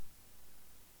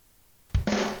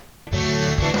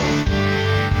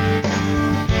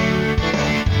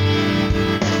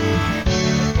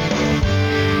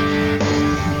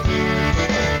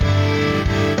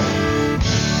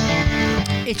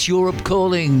It's Europe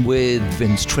Calling with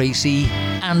Vince Tracy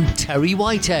and Terry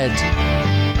Whitehead.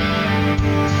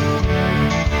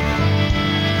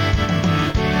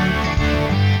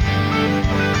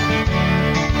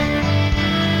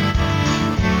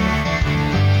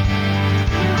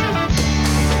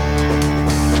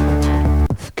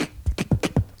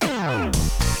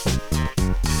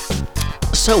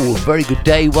 So, very good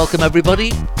day. Welcome,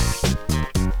 everybody.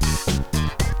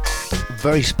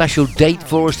 Very special date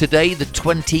for us today, the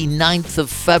 29th of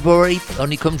February.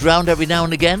 Only comes round every now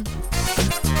and again.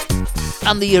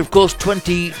 And the year, of course,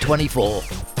 2024.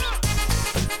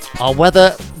 Our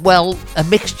weather, well, a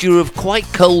mixture of quite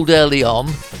cold early on,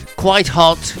 quite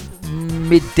hot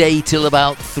midday till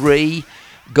about 3,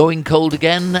 going cold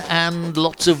again, and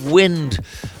lots of wind.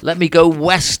 Let me go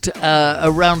west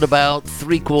around about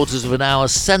 3/4 of an hour,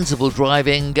 sensible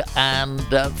driving, and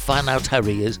find out how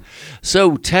he is.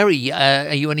 So, Terry,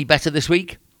 are you any better this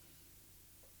week?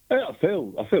 I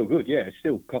feel good, yeah.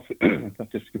 Still coughing. I'll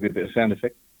just give you a bit of sound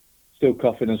effect. Still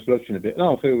coughing and spluttering a bit.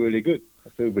 No, I feel really good.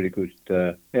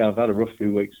 Yeah, I've had a rough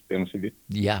few weeks, to be honest with you.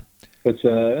 Yeah. But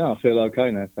I feel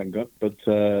okay now, thank God. But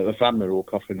the family are all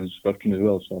coughing and spluttering as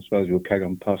well, so I suppose we'll carry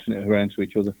on passing it around to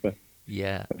each other for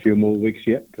a few more weeks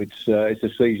yet. It's a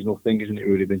seasonal thing, isn't it,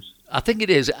 really, Vince? I think it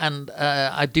is, and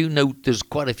I do note there's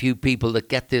quite a few people that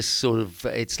get this sort of,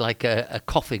 it's like a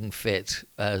coughing fit.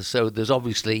 So there's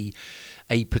obviously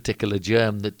a particular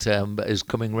germ that is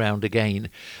coming round again.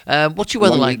 What's your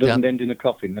weather like down there? It doesn't end in a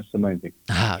coughing, that's the main thing.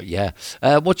 Yeah.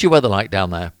 What's your weather like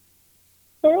down there?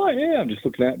 All right, yeah, I'm just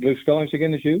looking at blue skies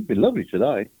again as you. It's been lovely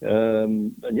today.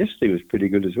 And yesterday was pretty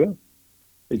good as well.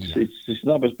 It's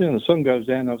not, but when the sun goes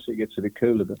down, obviously it gets a bit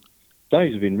cooler. But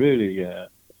days have been really, I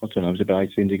don't know, it was about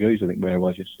 18 degrees, I think, where I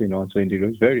was yesterday, 19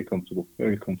 degrees. Very comfortable,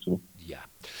 very comfortable. Yeah.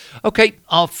 Okay,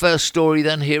 our first story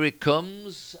then, here it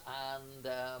comes. And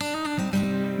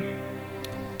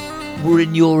we're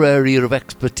in your area of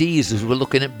expertise as we're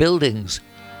looking at buildings.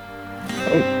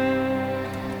 Oh.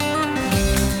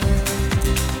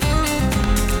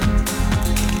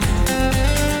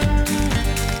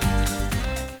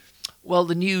 Well,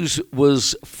 the news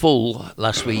was full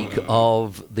last week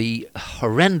of the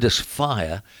horrendous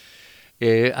fire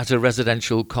at a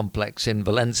residential complex in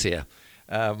Valencia.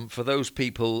 For those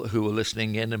people who are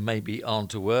listening in and maybe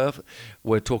aren't aware,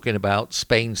 we're talking about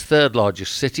Spain's third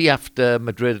largest city after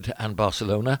Madrid and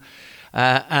Barcelona.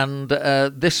 And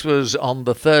this was on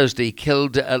the Thursday,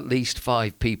 killed at least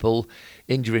 5 people,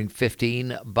 injuring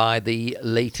 15 by the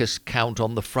latest count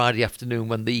on the Friday afternoon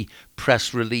when the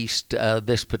press released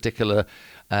this particular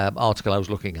article I was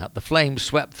looking at. The flames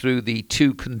swept through the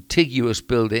 2 contiguous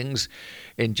buildings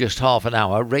in just half an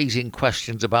hour, raising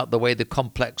questions about the way the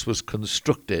complex was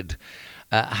constructed.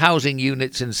 Housing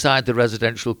units inside the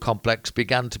residential complex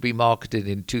began to be marketed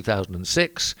in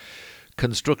 2006.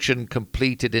 Construction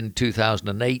completed in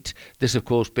 2008. This, of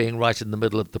course, being right in the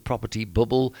middle of the property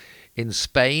bubble in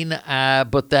Spain,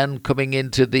 but then coming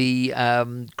into the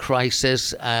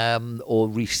crisis or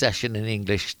recession in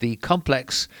English. The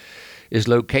complex is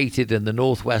located in the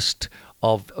northwest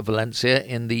of Valencia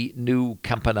in the New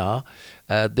Campanar.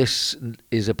 This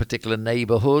is a particular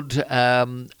neighbourhood,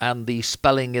 and the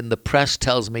spelling in the press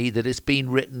tells me that it's been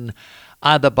written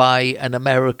either by an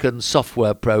American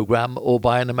software program or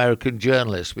by an American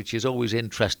journalist, which is always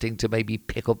interesting to maybe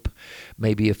pick up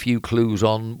maybe a few clues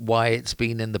on why it's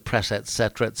been in the press,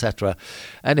 etc., etc.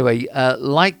 Anyway,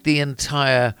 like the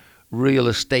entire real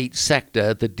estate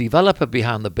sector, the developer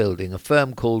behind the building, a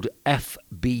firm called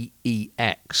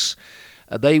FBEX,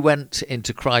 they went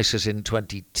into crisis in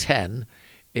 2010.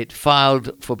 It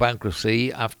filed for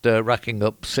bankruptcy after racking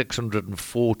up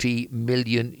 640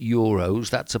 million euros.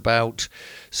 That's about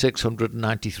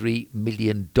 $693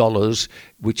 million,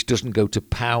 which doesn't go to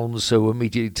pounds, so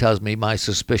immediately tells me my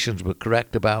suspicions were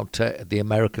correct about the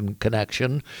American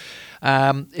connection.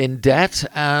 In debt,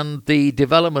 and the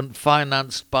development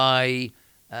financed by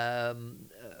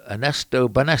Banesto,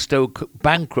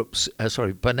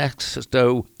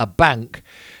 a bank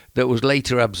that was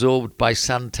later absorbed by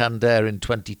Santander in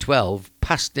 2012,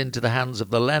 passed into the hands of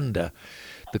the lender.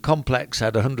 The complex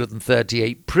had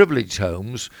 138 privileged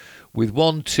homes with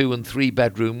 1, 2 and 3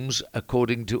 bedrooms,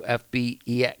 according to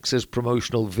FBEX's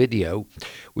promotional video,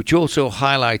 which also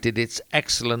highlighted its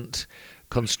excellent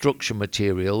construction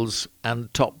materials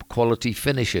and top quality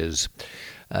finishes.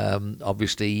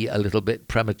 Obviously a little bit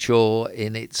premature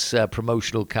in its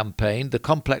promotional campaign. The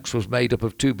complex was made up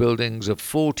of 2 buildings of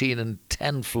 14 and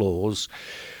 10 floors,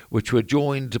 which were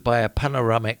joined by a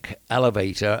panoramic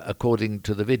elevator, according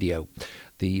to the video.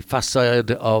 The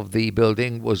facade of the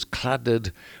building was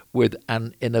cladded with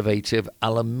an innovative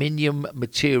aluminium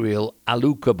material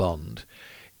Aluca bond.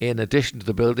 In addition to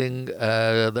the building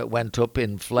that went up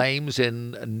in flames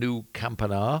in New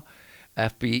Campanar,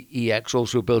 FBEX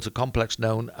also built a complex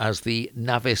known as the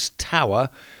Navis Tower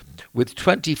with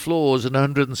 20 floors and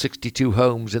 162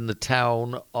 homes in the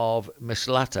town of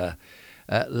Mislata,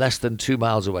 less than 2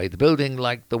 miles away. The building,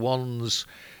 like the ones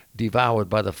devoured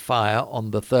by the fire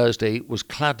on the Thursday, was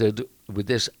cladded with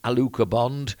this Aluca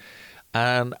bond,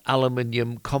 an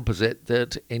aluminium composite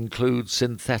that includes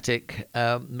synthetic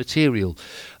material.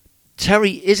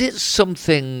 Terry, is it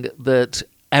something that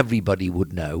everybody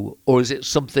would know, or is it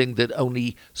something that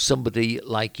only somebody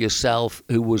like yourself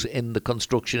who was in the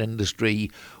construction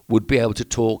industry would be able to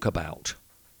talk about?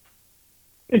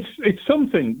 It's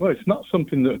something. Well, it's not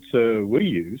something that we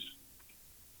use,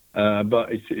 but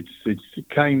it's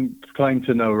claim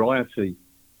to notoriety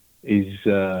is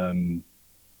from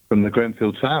the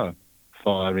Grenfell Tower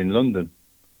fire in London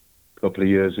a couple of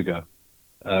years ago,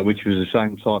 which was the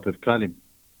same type of cladding.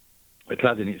 The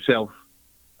cladding itself,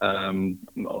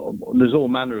 there's all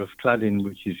manner of cladding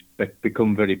which has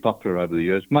become very popular over the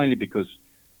years, mainly because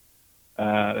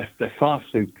they're far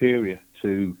superior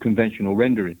to conventional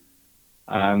rendering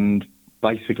and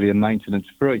basically are maintenance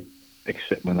free,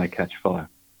 except when they catch fire.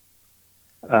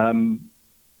 I'm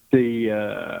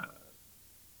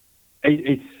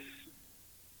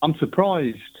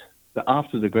surprised that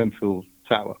after the Grenfell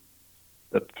Tower,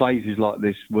 that places like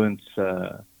this weren't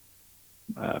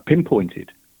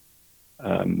pinpointed.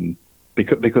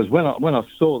 Because when I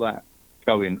saw that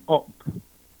going up,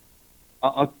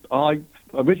 I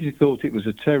originally thought it was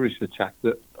a terrorist attack,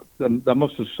 that they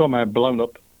must have somehow blown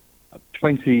up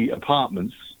 20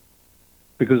 apartments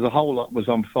because the whole lot was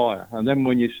on fire. And then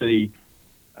when you see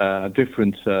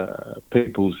different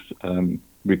people's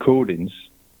recordings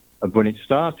of when it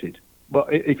started, well,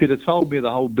 if you'd have told me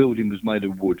the whole building was made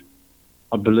of wood,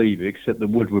 I'd believe it, except the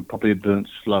wood would probably have burnt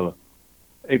slower.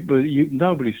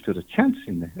 Nobody stood a chance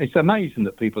in there. It's amazing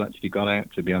that people actually got out,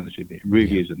 to be honest with you. It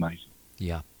really is amazing.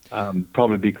 Yeah.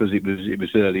 Probably because it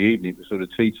was early evening, it was sort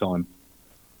of tea time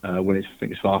when I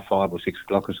think it's 5 or 6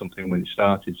 o'clock or something when it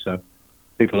started. So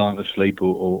people aren't asleep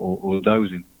or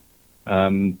dozing.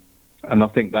 And I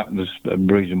think that was the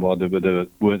reason why there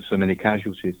weren't so many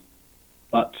casualties.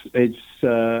 But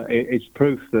it's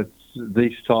proof that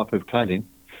this type of cladding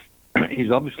is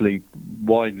obviously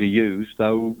widely used,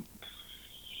 though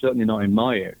certainly not in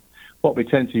my area. What we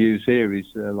tend to use here is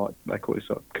like they call it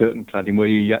sort of curtain cladding, where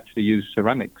you actually use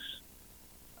ceramics.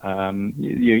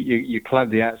 You clad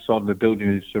the outside of the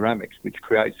building with ceramics, which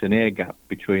creates an air gap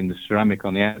between the ceramic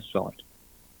on the outside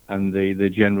and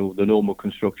the normal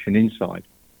construction inside.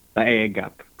 That air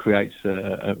gap creates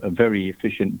a very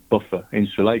efficient buffer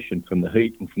insulation from the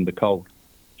heat and from the cold.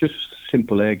 Just a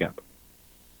simple air gap.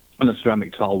 And the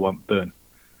ceramic tile won't burn,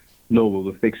 nor will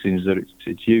the fixings that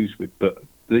it's used with. But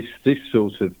this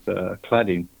sort of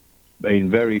cladding being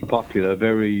very popular,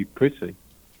 very pretty,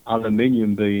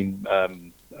 aluminium being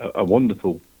a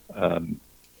wonderful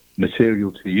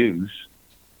material to use,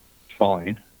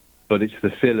 fine, but it's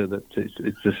the filler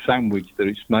it's the sandwich that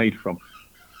it's made from.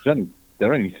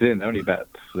 They're only thin, they're only about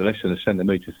less than a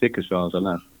centimetre thick as far as I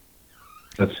know.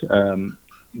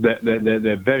 But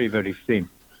they're very, very thin.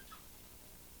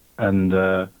 And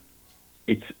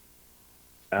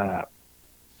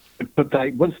but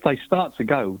once they start to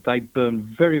go, they burn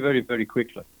very, very, very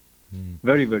quickly.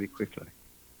 Very, very quickly.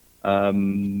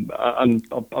 And I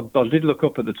did look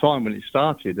up at the time when it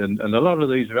started, and a lot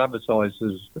of these are advertised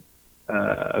as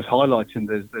highlighting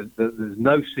there's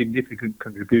no significant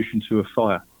contribution to a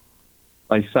fire.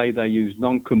 They say they use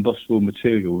non-combustible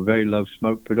material with very low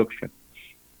smoke production.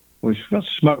 Well, if it's got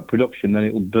smoke production, then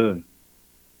it'll burn.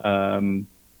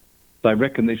 They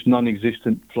reckon it's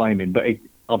non-existent flaming, but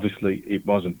obviously it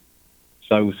wasn't.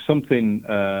 So something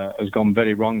has gone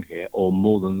very wrong here, or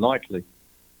more than likely,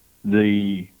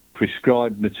 the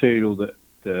prescribed material that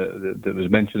was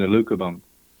mentioned, a Lucabon,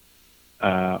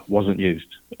 wasn't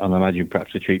used. And I imagine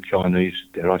perhaps a cheap Chinese,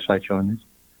 dare I say Chinese?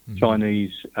 Mm-hmm.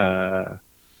 Chinese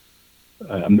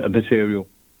material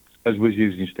as was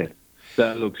used instead.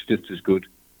 That looks just as good,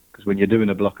 because when you're doing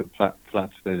a block of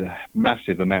flats, there's a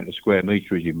massive amount of square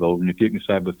meterage involved, and if you can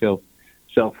save yourself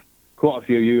quite a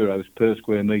few euros per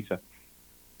square metre,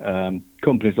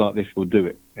 companies like this will do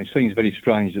it. It seems very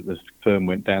strange that the firm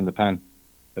went down the pan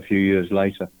a few years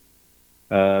later.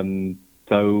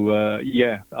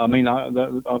 Yeah, I mean, I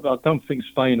don't think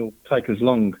Spain will take as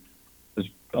long as.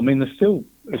 I mean,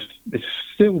 it's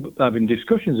still having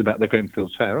discussions about the Grenfell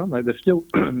Tower, aren't they? There's still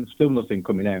nothing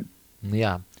coming out.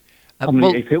 Yeah. I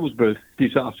mean, if Hillsborough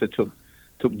disaster took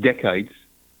decades,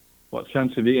 what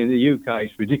chance of it in the UK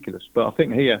is ridiculous. But I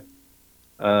think here,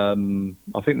 I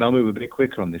think they'll move a bit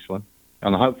quicker on this one,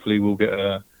 and hopefully we'll get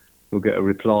a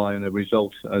reply and a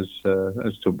result as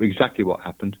to exactly what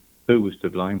happened, who was to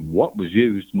blame, what was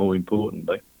used, more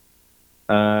importantly,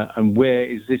 and where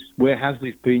has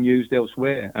this been used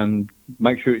elsewhere, and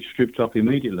make sure it's stripped up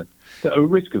immediately. The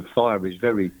risk of fire is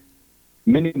very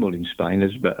minimal in Spain,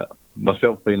 as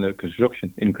myself being in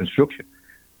construction.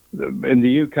 In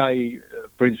the UK,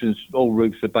 for instance, all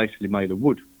roofs are basically made of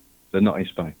wood. They're not in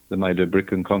Spain. They're made of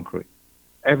brick and concrete.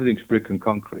 Everything's brick and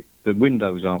concrete. The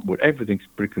windows aren't wood. Everything's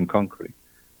brick and concrete.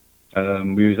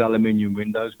 We use aluminium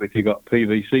windows, but if you've got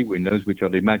PVC windows, which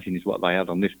I'd imagine is what they had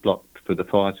on this block for the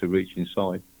fire to reach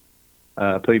inside,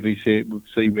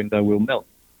 PVC window will melt,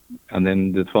 and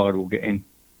then the fire will get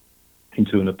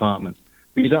into an apartment.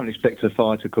 But you don't expect a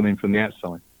fire to come in from the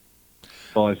outside.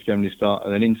 Fires generally start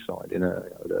at an inside, in a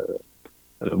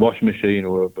washing machine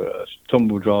or a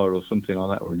tumble dryer or something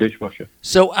like that, or a dishwasher.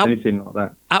 So anything like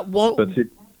that. At what,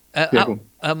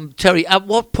 Terry, at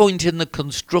what point in the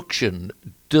construction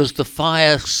does the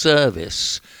fire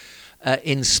service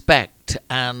inspect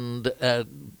and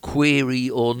query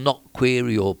or not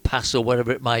query or pass or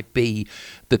whatever it might be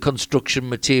the construction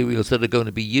materials that are going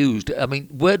to be used? I mean,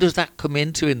 where does that come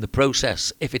into in the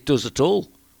process, if it does at all?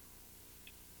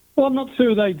 Well, I'm not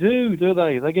sure they do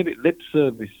they? They give it lip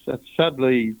service.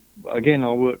 Sadly, again,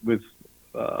 I work with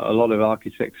a lot of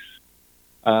architects.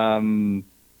 They're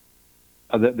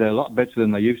a lot better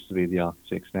than they used to be, the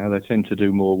architects now. They tend to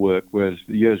do more work, whereas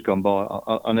years gone by,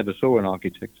 I never saw an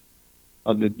architect.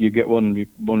 You get one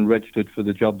registered for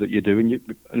the job that you're doing,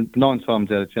 and 9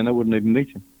 times out of 10, I wouldn't even meet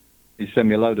him. He'd send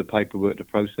me a load of paperwork to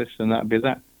process, and that'd be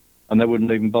that. And they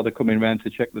wouldn't even bother coming around to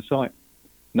check the site.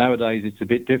 Nowadays, it's a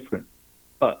bit different.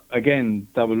 But again,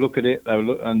 they will look at it,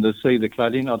 and they'll see the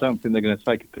cladding. I don't think they're going to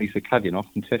take a piece of cladding off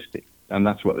and test it. And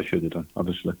that's what they should have done,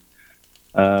 obviously.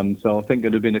 So I think it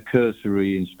would have been a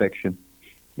cursory inspection.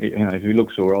 If it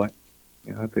looks all right.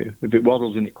 If it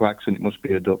waddles and it cracks, and it must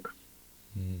be a duck.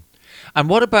 Mm. And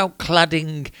what about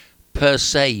cladding per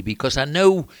se? Because I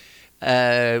know,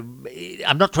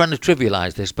 I'm not trying to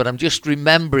trivialise this, but I'm just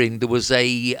remembering there was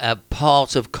a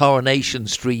part of Coronation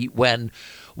Street when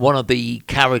one of the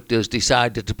characters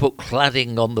decided to put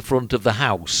cladding on the front of the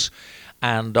house,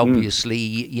 and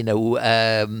obviously, there was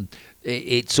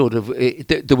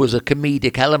a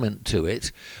comedic element to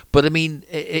it. But I mean,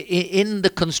 in the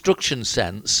construction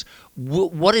sense,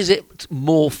 what is it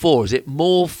more for? Is it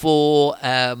more for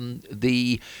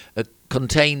the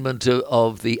containment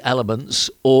of the elements,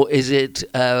 or is it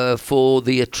for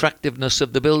the attractiveness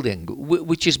of the building?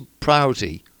 Which is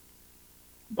priority?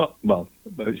 Well,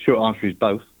 the short answer is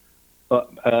both.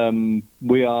 But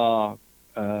we are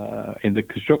in the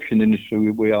construction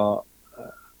industry.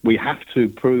 We have to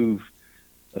prove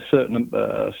a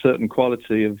certain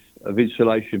quality of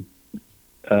insulation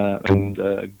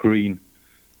and green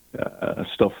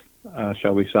stuff,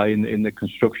 shall we say, in the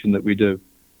construction that we do,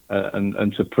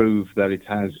 and to prove that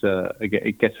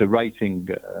it gets a rating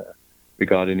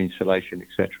regarding insulation,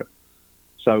 etc.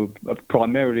 So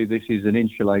primarily, this is an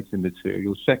insulating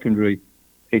material. Secondary,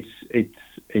 it's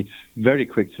very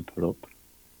quick to put up.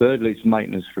 Thirdly, it's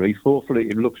maintenance free. Fourthly,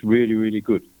 it looks really, really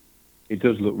good. It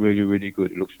does look really, really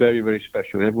good. It looks very, very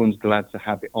special. Everyone's glad to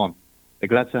have it on. They're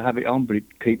glad to have it on, but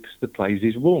it keeps the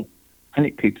places warm, and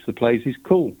it keeps the places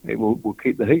cool. It will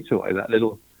keep the heat away. That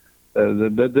little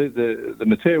the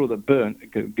material that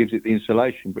burnt gives it the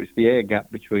insulation, but it's the air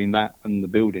gap between that and the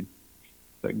building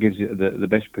that gives it the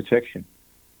best protection.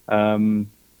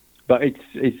 But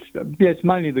it's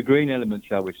mainly the green element,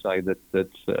 shall we say, that's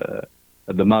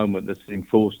at the moment that's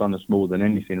enforced on us more than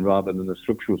anything, rather than the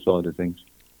structural side of things.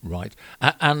 Right.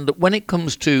 And when it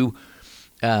comes to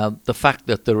the fact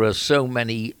that there are so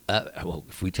many,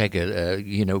 if we take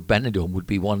Benidorm would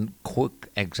be one quick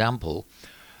example.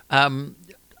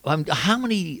 How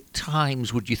many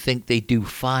times would you think they do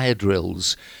fire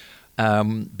drills?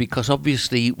 Because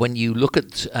obviously when you look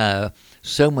at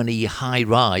so many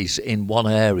high-rise in one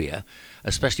area,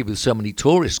 especially with so many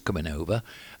tourists coming over,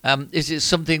 is it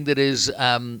something that is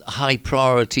high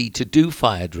priority to do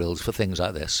fire drills for things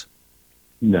like this?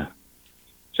 No.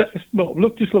 So,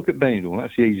 just look at Benidorm.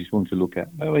 That's the easiest one to look at.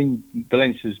 I mean,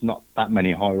 Valencia's not that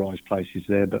many high-rise places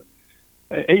there, but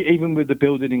even with the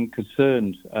building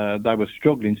concerned, they were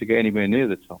struggling to get anywhere near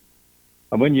the top.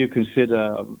 And when you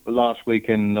consider, last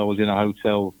weekend I was in a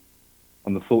hotel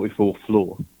on the 44th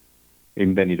floor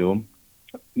in Benidorm,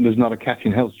 there's not a catch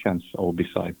in hell's chance I will be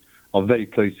safe. I'm very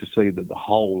pleased to see that the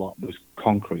whole lot was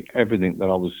concrete. Everything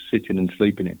that I was sitting and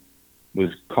sleeping in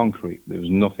was concrete. There was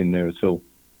nothing there at all.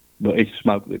 But it's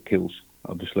smoke that kills.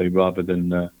 obviously, rather than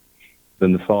the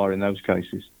fire in those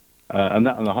cases. And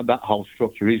that whole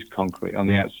structure is concrete on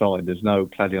the outside. There's no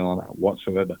cladding on that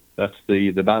whatsoever. That's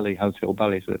the Bali Hotel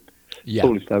Bali, it's the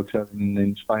tallest hotel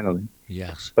in Spain, I think.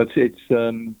 Yes, but it's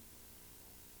there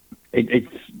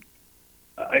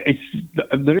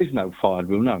is no fire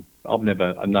drill. No, I've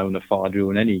never known a fire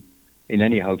drill in any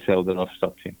hotel that I've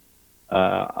stopped in.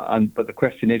 But the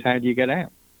question is, how do you get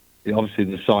out? Obviously,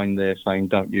 the sign there saying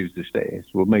don't use the stairs.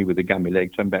 Well, me with a gammy leg,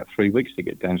 it took about 3 weeks to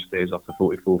get downstairs off the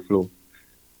 44th floor.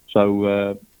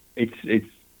 So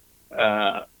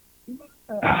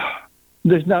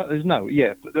there's no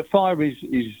the fire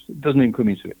doesn't even come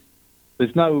into it.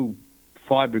 There's no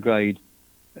fire brigade,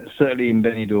 certainly in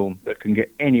Benidorm, that can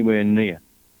get anywhere near.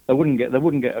 They wouldn't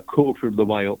get a quarter of the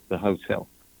way up the hotel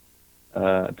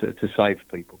to save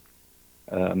people,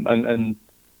 and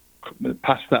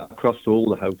pass that across to all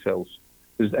the hotels.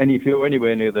 If you're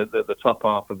anywhere near the top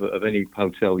half of any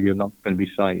hotel, you're not going to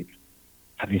be saved.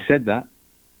 Having said that,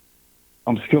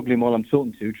 I'm struggling while I'm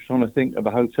talking to you, trying to think of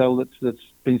a hotel that's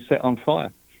been set on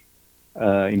fire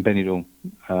in Benidorm.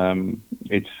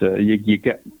 You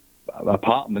get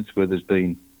apartments where there's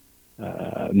been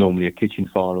normally a kitchen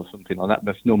fire or something like that.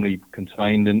 That's normally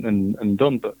contained and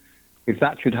done. But if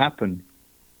that should happen,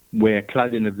 where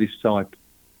cladding of this type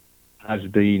has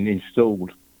been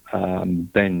installed,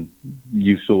 then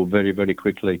you saw very, very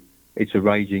quickly it's a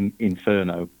raging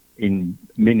inferno in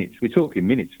minutes. We're talking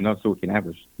minutes, we're not talking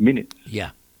hours, minutes.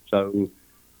 Yeah. So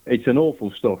it's an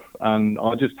awful stuff. And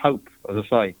I just hope, as I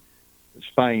say,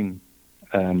 Spain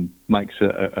makes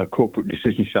a corporate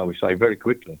decision, shall we say, very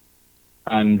quickly.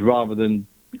 And rather than,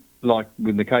 like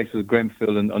in the case of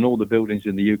Grenfell and all the buildings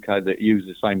in the UK that use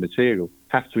the same material,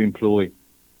 have to employ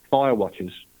fire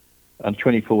watchers and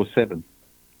 24/7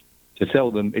 to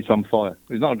tell them it's on fire.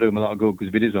 It's not doing a lot of good, because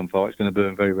if it is on fire, it's going to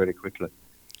burn very, very quickly.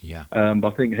 Yeah. But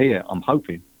I think here, I'm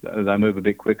hoping that they move a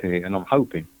bit quicker here, and I'm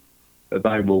hoping that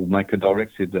they will make a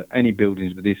directive that any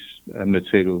buildings with this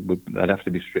material they'd have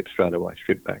to be stripped straight away,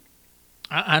 stripped back.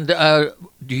 And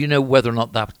do you know whether or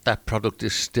not that product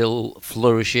is still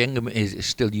flourishing? Is it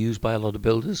still used by a lot of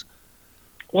builders?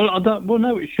 Well,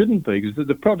 no, it shouldn't be, because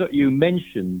the product you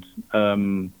mentioned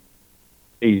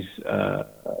is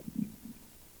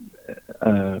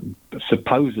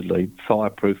supposedly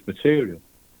fireproof material.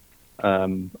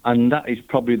 And that is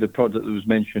probably the product that was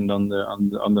mentioned on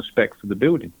the spec for the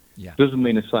building. Yeah. Doesn't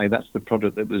mean to say that's the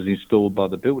product that was installed by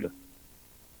the builder.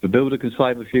 The builder can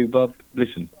save a few bob.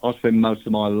 Listen, I spend most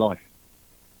of my life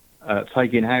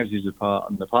taking houses apart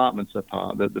and apartments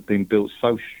apart that have been built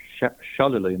so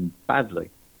shoddily and badly.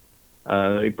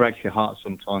 It breaks your heart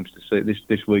sometimes to see.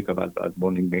 This week I've had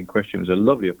one in question. It was a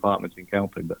lovely apartment in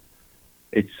Calpe, but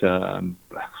it's a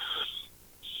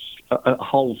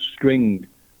whole string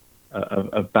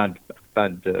of bad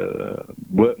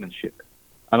workmanship.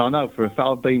 And I know for a fact,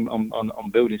 I've been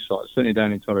on building sites, certainly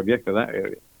down in Torrevieja, that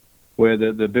area, where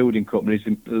the building companies,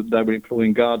 they were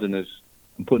employing gardeners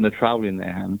and putting a trowel in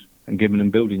their hand and giving them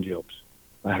building jobs.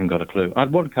 I haven't got a clue. I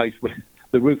had one case where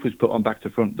the roof was put on back to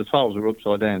front, the tiles were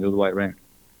upside down the other way around.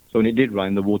 So when it did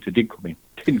rain, the water did come in,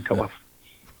 didn't go off.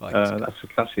 Right. That's a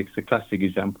classic. It's a classic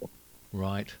example.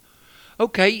 Right.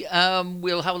 Okay,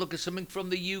 we'll have a look at something from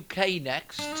the UK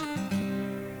next.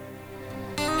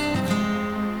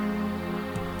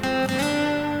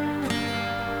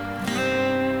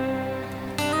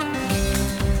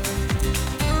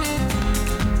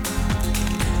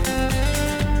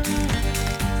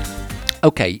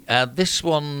 Okay, this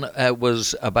one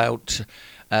was about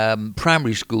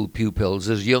primary school pupils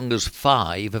as young as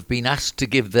 5 have been asked to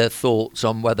give their thoughts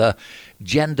on whether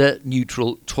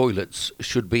gender-neutral toilets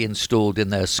should be installed in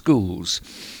their schools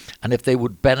and if they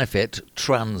would benefit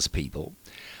trans people.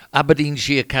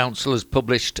 Aberdeenshire Council has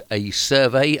published a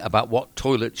survey about what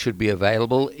toilets should be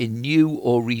available in new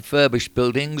or refurbished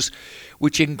buildings,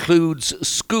 which includes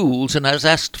schools, and has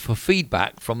asked for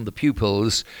feedback from the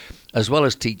pupils as well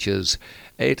as teachers.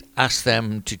 It asks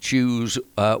them to choose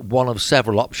one of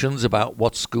several options about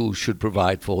what schools should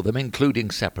provide for them,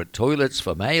 including separate toilets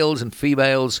for males and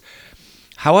females.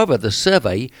 However, the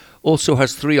survey also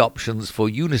has 3 options for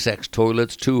unisex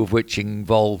toilets, 2 of which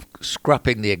involve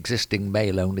scrapping the existing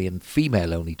male-only and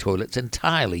female-only toilets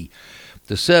entirely.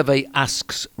 The survey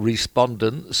asks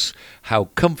respondents how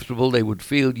comfortable they would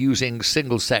feel using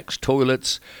single-sex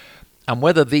toilets and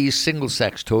whether these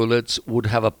single-sex toilets would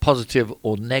have a positive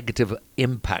or negative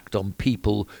impact on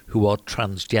people who are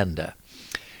transgender.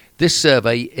 This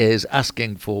survey is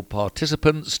asking for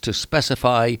participants to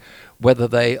specify whether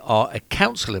they are a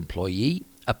council employee,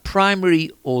 a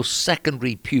primary or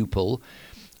secondary pupil,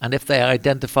 and if they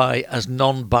identify as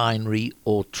non-binary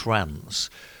or trans.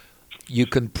 You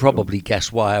can probably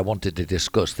guess why I wanted to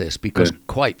discuss this, because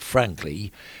quite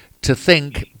frankly, to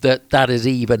think that that is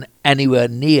even anywhere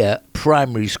near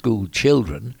primary school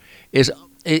children is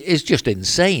just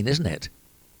insane, isn't it?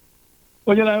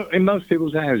 Well, in most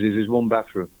people's houses there's one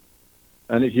bathroom,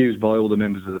 and it's used by all the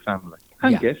members of the family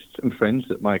and guests and friends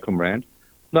that may come round.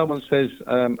 No one says,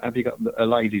 have you got a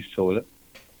ladies' toilet?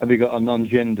 Have you got a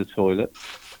non-gender toilet?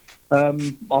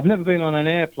 I've never been on an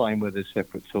airplane where there's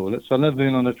separate toilets. I've never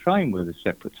been on a train where there's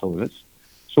separate toilets.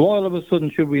 So all of a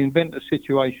sudden, should we invent a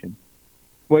situation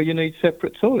where you need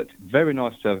separate toilets? Very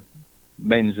nice to have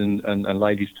men's and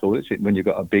ladies' toilets when you've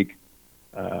got a big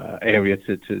area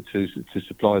to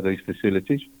supply these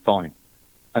facilities. Fine.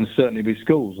 And certainly with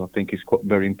schools, I think it's quite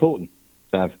very important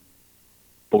to have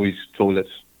boys' toilets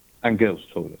and girls'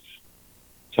 toilets.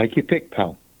 Take your pick,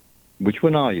 pal. Which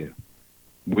one are you?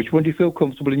 Which one do you feel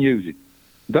comfortable in using?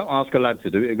 Don't ask a lad to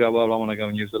do it. Go, well, I want to go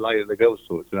and use the girls'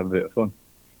 toilets and have a bit of fun.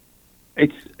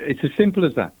 It's as simple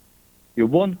as that. You're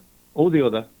one or the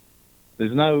other.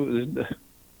 There's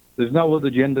no other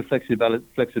gender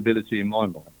flexibility in my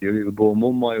mind. You're either born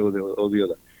one way or the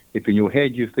other. If in your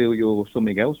head you feel you're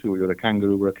something else, or you're a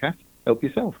kangaroo or a cat, help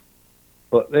yourself.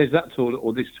 But there's that toilet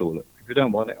or this toilet. If you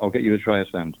don't want it, I'll get you a tray of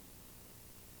sand.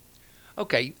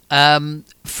 Okay.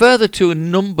 Further to a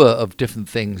number of different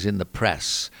things in the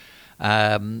press,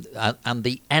 and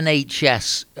the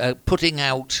NHS putting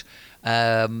out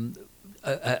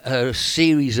a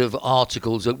series of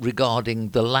articles regarding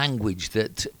the language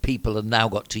that people have now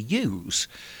got to use.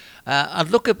 I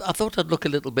thought I'd look a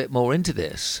little bit more into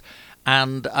this,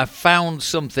 and I found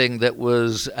something that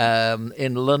was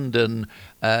in London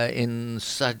in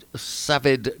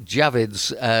Savid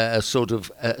Javid's sort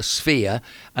of sphere,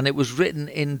 and it was written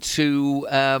into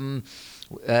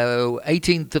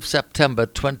 18th of September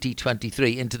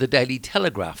 2023 into the Daily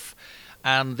Telegraph.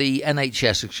 And the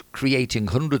NHS is creating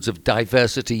hundreds of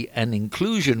diversity and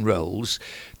inclusion roles,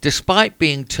 despite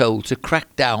being told to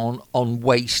crack down on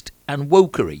waste and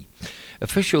wokery.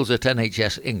 Officials at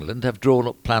NHS England have drawn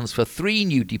up plans for 3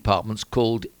 new departments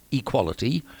called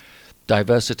Equality,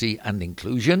 Diversity and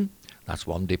Inclusion, that's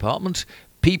one department,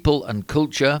 People and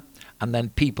Culture, and then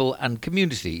People and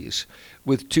Communities,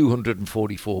 with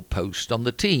 244 posts on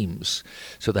the teams.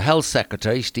 So the Health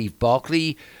Secretary, Steve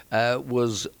Barclay,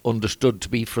 was understood to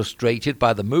be frustrated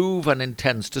by the move and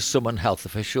intends to summon health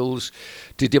officials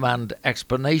to demand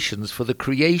explanations for the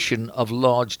creation of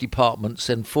large departments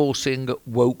enforcing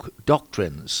woke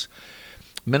doctrines.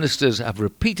 Ministers have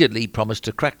repeatedly promised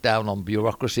to crack down on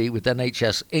bureaucracy, with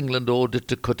NHS England ordered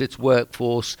to cut its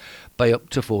workforce by up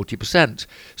to 40%.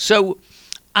 So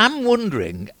I'm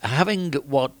wondering, having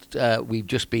what we've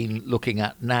just been looking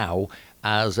at now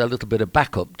as a little bit of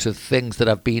backup to things that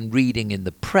I've been reading in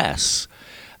the press,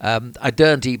 I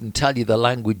don't even tell you the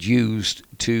language used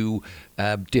to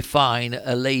define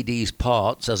a lady's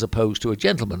parts as opposed to a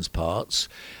gentleman's parts.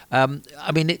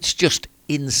 I mean, it's just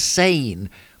insane.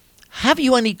 Have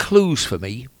you any clues for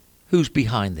me who's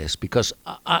behind this? Because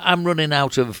I'm running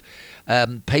out of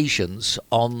patience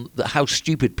on how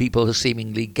stupid people are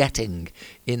seemingly getting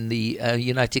in the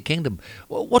United Kingdom.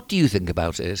 What do you think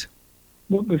about it?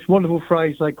 Well, this wonderful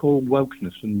phrase they call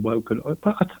wokeness and woken,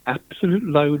 an absolute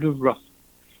load of rot.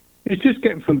 It's just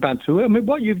getting from bad to... I mean,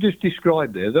 what you've just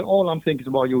described there, that all I'm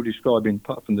thinking while you're describing,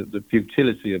 apart from the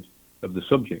futility of the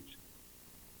subject,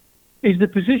 is the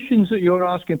positions that you're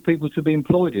asking people to be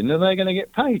employed in, are they going to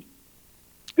get paid?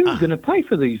 Who's going to pay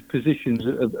for these positions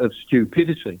of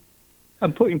stupidity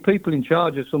and putting people in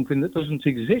charge of something that doesn't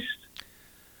exist?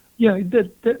 You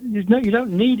you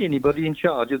don't need anybody in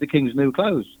charge of the King's new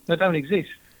clothes. They don't exist.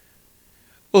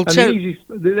 Well, and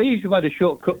the easiest way to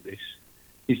shortcut this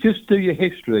is just do your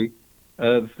history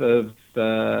of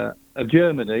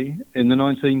Germany in the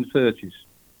 1930s,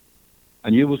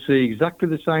 and you will see exactly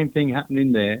the same thing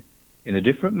happening there in a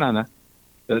different manner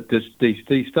that just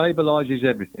destabilises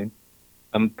everything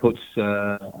and puts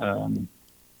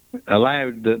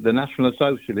allowed the National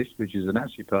Socialists, which is the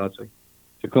Nazi Party,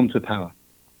 to come to power.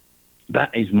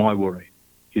 That is my worry,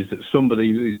 is that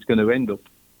somebody is going to end up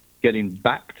getting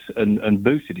backed and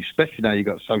boosted, especially now you've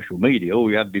got social media. All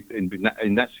we had in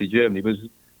Nazi Germany was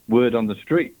word on the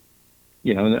street,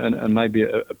 and maybe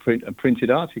a printed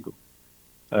article.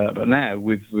 But now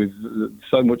with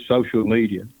so much social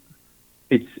media,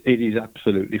 it is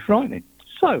absolutely frightening.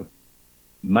 So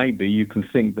maybe you can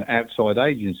think that outside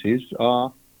agencies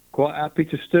are quite happy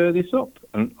to stir this up,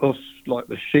 and us, like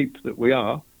the sheep that we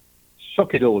are,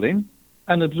 suck it all in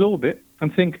and absorb it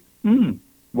and think,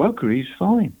 wokery is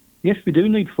fine. Yes, we do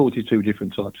need 42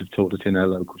 different types of toilet in our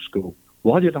local school.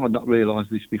 Why did I not realise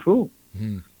this before?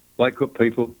 Wake up,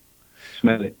 people.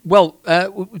 Smell it. Well,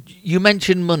 you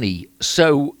mentioned money.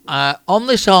 So on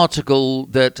this article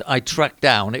that I tracked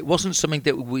down, it wasn't something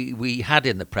that we had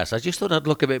in the press. I just thought I'd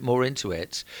look a bit more into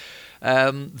it.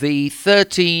 The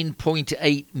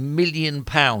 £13.8 million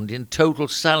in total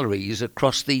salaries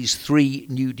across these three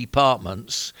new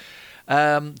departments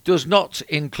does not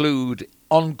include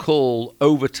on-call,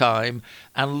 overtime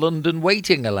and London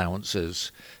waiting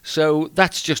allowances. So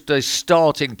that's just a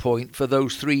starting point for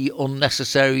those three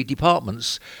unnecessary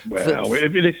departments. Well,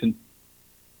 if you listen,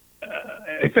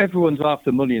 if everyone's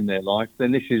after money in their life,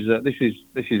 then this is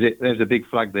it. There's a big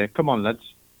flag there. Come on,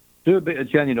 lads, do a bit of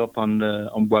genning up on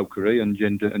wokery and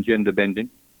gender bending,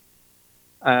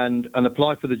 and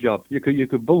apply for the job. You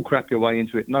could bull crap your way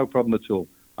into it, no problem at all.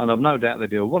 And I've no doubt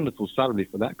there'd be a wonderful salary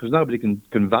for that, because nobody can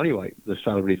evaluate the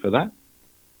salary for that.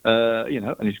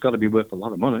 And it's got to be worth a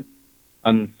lot of money.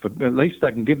 And at least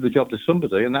they can give the job to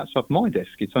somebody, and that's off my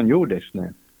desk. It's on your desk now.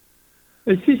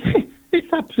 It's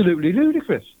absolutely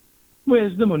ludicrous.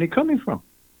 Where's the money coming from?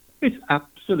 It's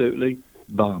absolutely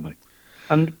balmy.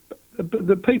 And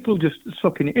the people just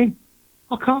sucking it in.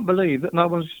 I can't believe that no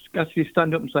one's actually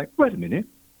stand up and say, wait a minute.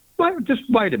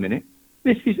 Wait a minute.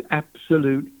 This is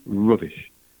absolute rubbish.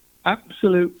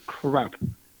 Absolute crap.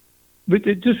 But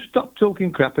just stop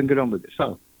talking crap and get on with it.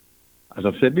 So, as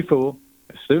I've said before,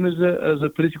 as soon as a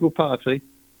political party,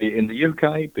 be it in the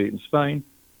UK, be it in Spain,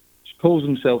 calls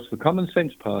themselves the Common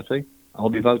Sense Party, I'll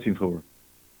be voting for them.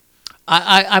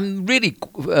 I'm really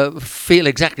feel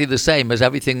exactly the same as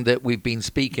everything that we've been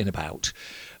speaking about.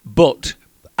 But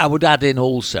I would add in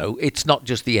also, it's not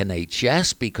just the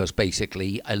NHS, because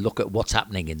basically I look at what's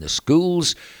happening in the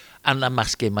schools and I'm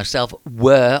asking myself,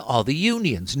 where are the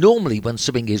unions? Normally when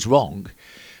something is wrong,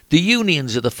 the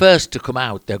unions are the first to come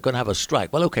out. They're going to have a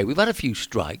strike. Well, okay, we've had a few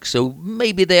strikes, so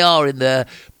maybe they are in there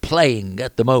playing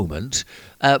at the moment.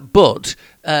 But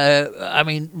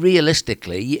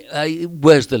realistically,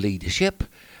 where's the leadership?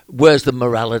 Where's the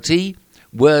morality?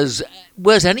 Where's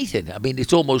anything? I mean,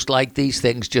 it's almost like these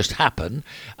things just happen.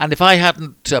 And if I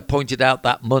hadn't pointed out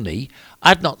that money,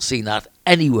 I'd not seen that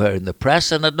anywhere in the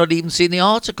press, and I'd not even seen the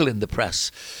article in the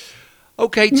press.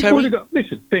 Okay, Terry.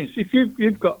 Listen, Vince,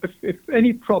 if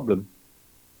any problem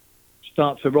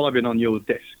starts arriving on your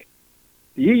desk,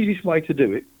 the easiest way to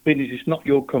do it, being it's not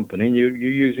your company and you're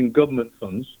using government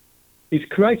funds, is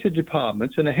create a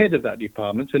department and a head of that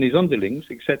department and his underlings,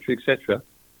 etc.,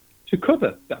 to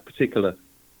cover that particular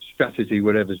strategy,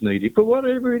 whatever's needed, for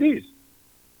whatever it is.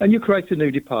 And you create a new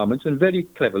department and very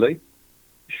cleverly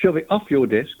shove it off your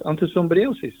desk onto somebody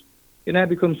else's. It now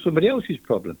becomes somebody else's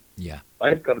problem. Yeah.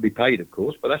 They've got to be paid, of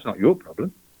course, but that's not your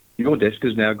problem. Your desk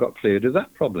has now got cleared of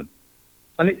that problem.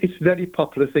 And it's a very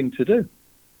popular thing to do.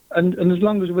 And as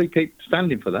long as we keep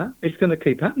standing for that, it's going to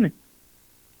keep happening.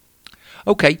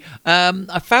 Okay.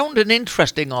 I found an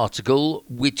interesting article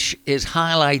which is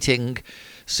highlighting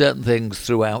certain things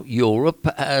throughout Europe.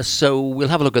 So we'll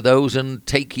have a look at those and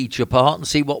take each apart and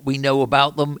see what we know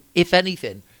about them, if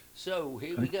anything. So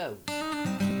here we go.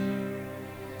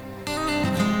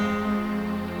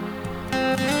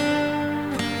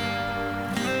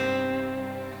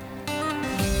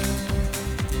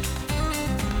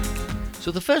 So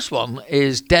the first one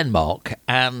is Denmark,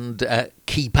 and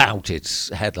keep out, its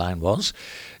headline was.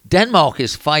 Denmark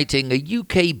is fighting a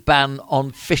UK ban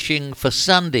on fishing for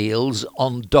sand eels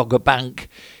on Dogger Bank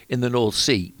in the North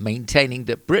Sea, maintaining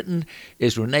that Britain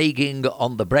is reneging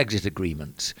on the Brexit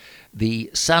agreement.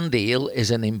 The sand eel is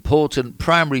an important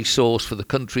primary source for the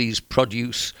country's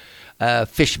produce,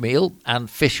 fish meal and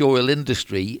fish oil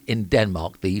industry in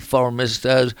Denmark, the Foreign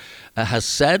Minister has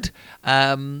said.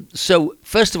 So,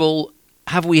 first of all,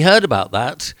 have we heard about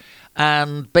that?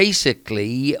 And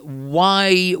basically,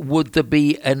 why would there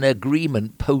be an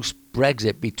agreement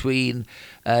post-Brexit between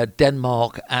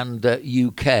Denmark and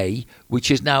UK,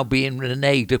 which is now being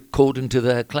reneged according to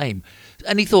their claim?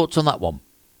 Any thoughts on that one?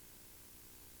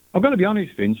 I've got to be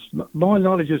honest, Vince. My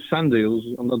knowledge of sand eels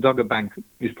on the Dogger Bank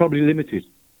is probably limited.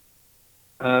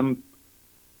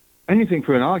 Anything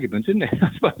for an argument, isn't it?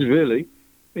 I suppose, really.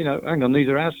 You know, hang on, these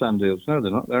are our sand eels. No, they're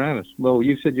not. They're ours. Well,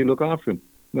 you said you look after them.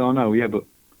 Well, no, yeah, but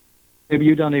maybe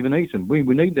you don't even eat them. We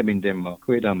need them in Denmark.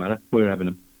 It don't matter. We're having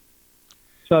them.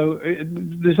 So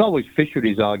there's always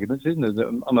fisheries arguments, isn't there?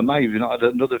 I'm amazed we're not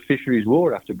had another fisheries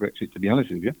war after Brexit, to be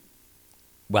honest with you.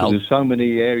 Well, there's so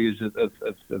many areas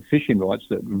of fishing rights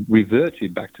that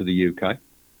reverted back to the UK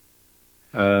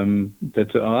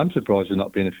that I'm surprised there's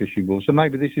not been a fishing war. So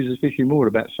maybe this is a fishing war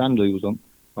about sand eels on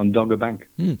on Dogger Bank.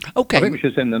 Okay. I think we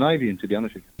should send the Navy in, to be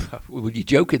honest with you. Were you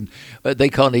joking? They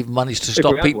can't even manage to If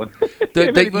stop we had people. one.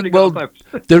 If anybody got Well, a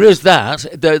boat. there is that.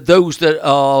 Those that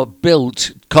are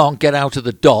built can't get out of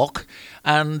the dock,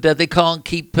 and they can't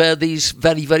keep these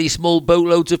very, very small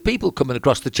boatloads of people coming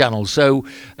across the channel. So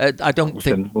I don't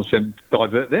think... We'll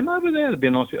divert them over there. There'd be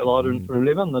a nice little island for a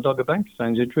live on the Dogger Bank.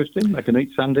 Sounds interesting. They can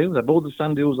eat sand eels. They have all the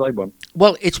sand eels they want.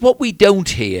 Well, it's what we don't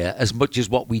hear as much as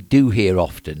what we do hear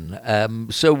often.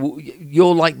 So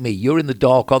you're like me. You're in the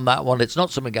dark on that one. It's not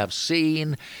something I've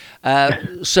seen.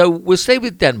 So we'll stay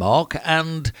with Denmark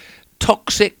and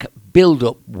toxic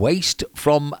build-up waste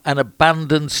from an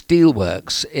abandoned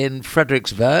steelworks in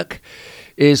Frederiksværk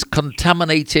is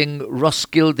contaminating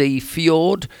Roskilde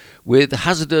Fjord with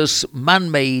hazardous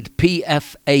man-made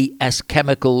PFAS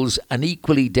chemicals and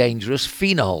equally dangerous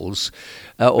phenols.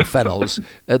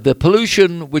 The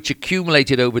pollution, which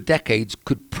accumulated over decades,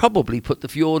 could probably put the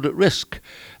fjord at risk.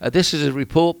 This is a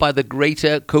report by the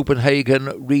Greater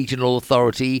Copenhagen Regional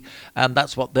Authority, and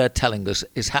that's what they're telling us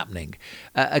is happening.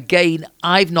 Again,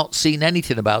 I've not seen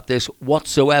anything about this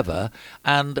whatsoever,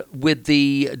 and with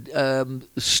the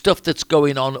stuff that's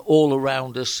going on all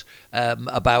around us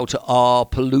about our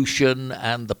pollution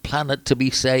and the planet to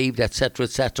be saved,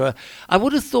 etc., I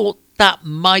would have thought that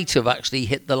might have actually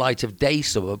hit the light of day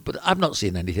somewhere, but I've not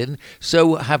seen anything.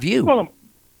 So have you? Well,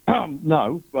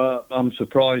 no. I'm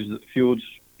surprised that fjords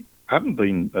haven't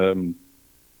been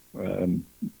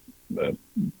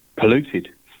polluted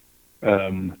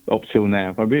up till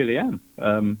now. I really am.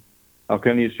 I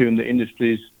can only assume the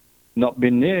industry's not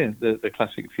been near the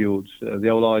classic fjords. The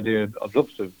old idea, I'd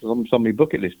love to, on my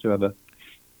bucket list, to have a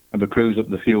cruise up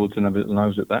the fjords and have a little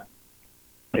nose at that.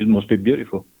 It must be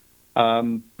beautiful.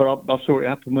 But I saw it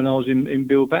happen when I was in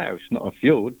Bilbao. It's not a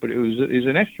fjord, but it was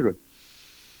an estuary.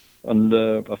 And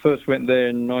I first went there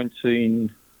in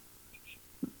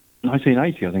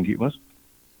 1980, I think it was.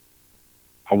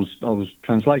 I was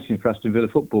translating for Aston Villa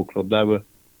Football Club. They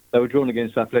were drawn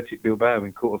against Athletic Bilbao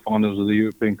in quarterfinals of the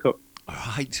European Cup.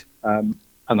 Right. And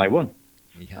they won.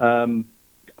 Yeah.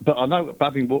 But I know,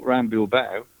 having walked around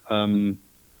Bilbao,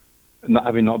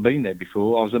 having not been there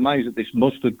before, I was amazed at this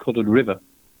mustard-coloured river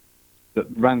that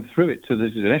ran through it to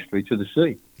an estuary to the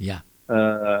sea. Yeah.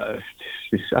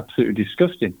 It's absolutely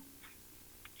disgusting.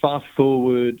 Fast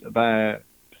forward about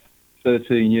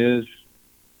 13 years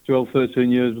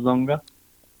longer,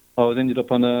 I was ended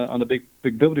up on a big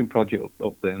building project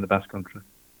up there in the Basque Country,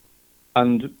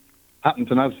 and happened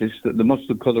to notice that the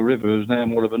mustard-coloured river is now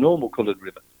more of a normal-coloured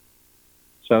river.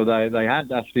 So they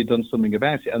had actually done something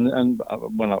about it, and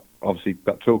when I obviously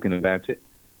got talking about it,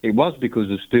 it was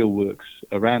because of steelworks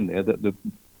around there that the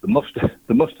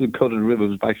mustard-coloured river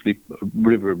was basically a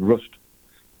river of rust,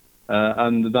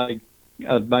 and they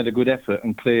had made a good effort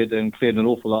and cleared an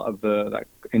awful lot of that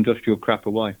industrial crap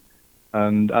away.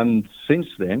 And since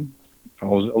then, I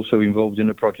was also involved in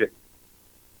a project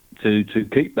to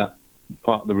keep that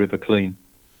part of the river clean,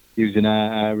 using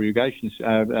our irrigation,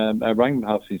 our rain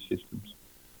harvesting systems,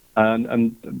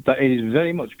 and that it is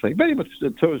very much clean. Very much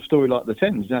a story like the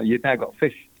Thames. Now you've now got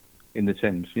fish in the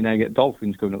Thames. You now get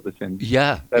dolphins going up the Thames.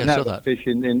 Yeah, they've now saw got that. fish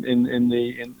in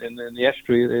the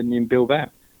estuary in Bilbao.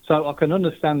 So I can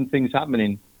understand things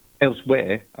happening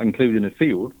elsewhere, including a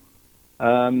field.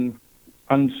 And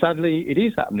sadly, it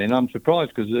is happening. I'm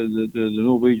surprised because the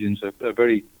Norwegians are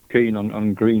very keen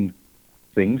on green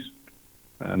things,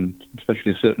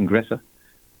 especially a certain Greta.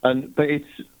 But it's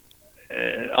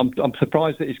I'm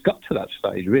surprised that it's got to that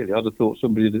stage. Really, I'd have thought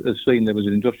somebody that has seen there was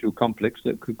an industrial complex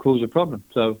that could cause a problem.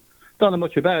 So don't know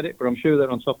much about it, but I'm sure they're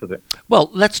on top of it.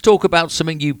 Well, let's talk about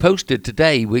something you posted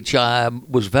today, which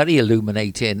was very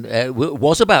illuminating.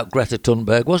 Was about Greta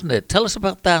Thunberg, wasn't it? Tell us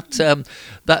about that.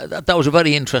 That was a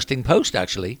very interesting post,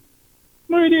 actually.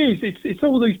 Well, it is. It's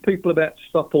all these people about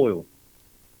stop oil.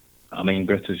 I mean,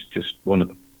 Greta's just one of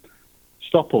them.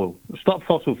 Stop oil. Stop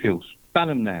fossil fuels. Ban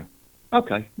them now.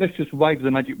 Okay, let's just wave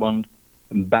the magic wand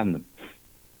and ban them.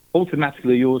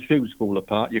 Automatically, your shoes fall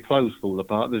apart, your clothes fall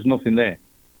apart. There's nothing there.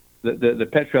 The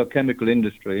petrochemical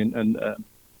industry and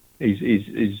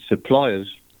is suppliers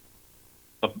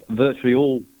of virtually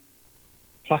all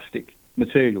plastic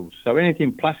materials. So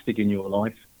anything plastic in your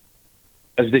life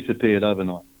has disappeared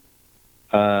overnight.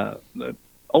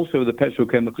 Also, the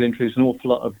petrochemical industry is an awful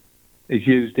lot is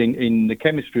used in the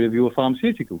chemistry of your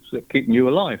pharmaceuticals that keep you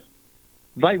alive.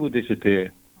 They will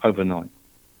disappear overnight.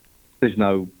 There's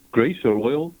no grease or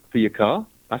oil for your car.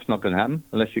 That's not going to happen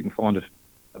unless you can find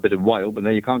a bit of whale, but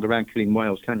then you can't go around killing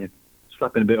whales, can you?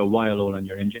 Slapping a bit of whale oil on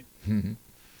your engine. Mm-hmm.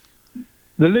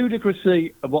 The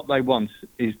ludicrousy of what they want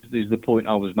is the point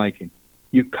I was making.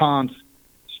 You can't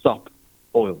stop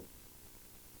oil.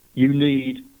 You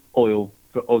need oil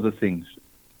for other things.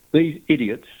 These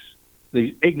idiots,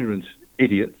 these ignorant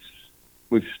idiots,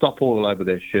 with stop oil over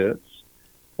their shirts,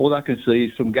 all I can see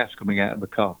is some gas coming out of the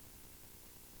car.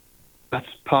 That's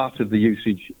part of the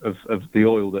usage of the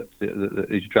oil that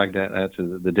is dragged out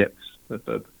to the depths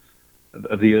of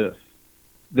the earth.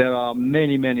 There are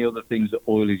many, many other things that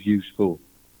oil is used for.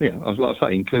 You know, like I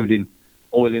say, including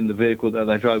oil in the vehicle that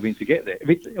they drove in to get there. If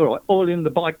it's, all right, oil in the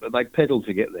bike that they pedalled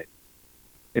to get there.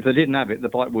 If they didn't have it, the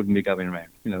bike wouldn't be going around.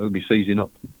 You know, it would be seizing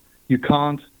up. You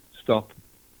can't stop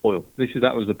oil.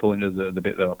 That was the point of the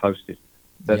bit that I posted.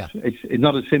 It's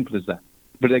not as simple as that.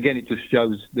 But again, it just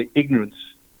shows the ignorance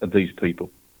of these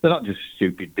people. They're not just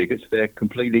stupid bigots. They're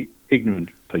completely ignorant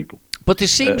people. But there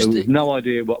seems no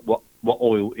idea what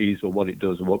oil is or what it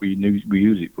does or what we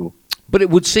use it for. But it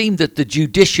would seem that the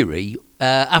judiciary,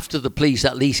 after the police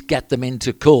at least get them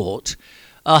into court,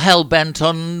 are hell-bent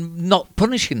on not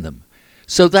punishing them.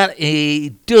 So that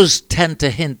does tend to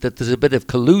hint that there's a bit of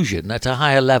collusion at a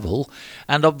higher level.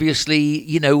 And obviously,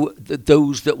 you know,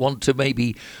 those that want to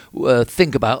maybe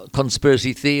think about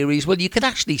conspiracy theories, well, you can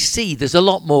actually see there's a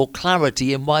lot more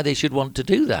clarity in why they should want to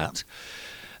do that.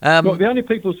 Well, the only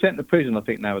people sent to prison, I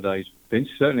think, nowadays, Vince,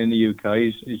 certainly in the UK,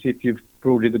 is if you've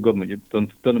frauded the government, you've done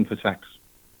them for tax,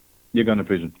 you're going to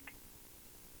prison.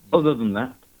 Other than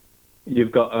that,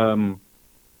 you've got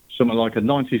something like a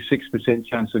 96%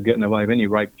 chance of getting away with any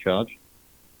rape charge.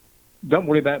 Don't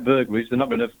worry about burglaries. They're not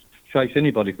going to chase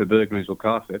anybody for burglaries or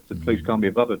car theft. The police can't be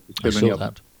bothered. There's too many of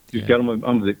them. Just get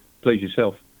on with it, please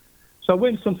yourself. So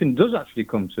when something does actually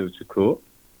come to court,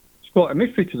 it's quite a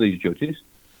mystery to these judges.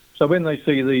 So when they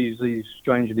see these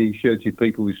strangely shirted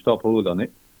people with stop oil on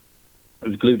it,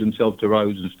 who've glued themselves to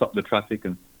roads and stopped the traffic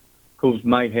and caused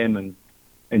mayhem and,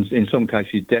 in some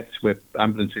cases, deaths where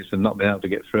ambulances have not been able to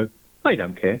get through, they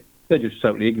don't care. They're just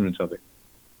totally ignorant of it.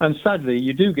 And sadly,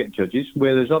 you do get judges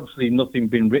where there's obviously nothing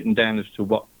been written down as to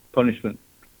what punishment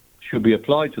should be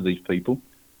applied to these people.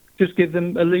 Just give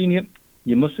them a lenient,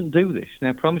 you mustn't do this.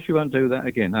 Now, promise you won't do that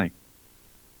again, eh?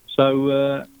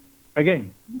 So,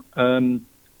 again,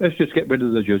 let's just get rid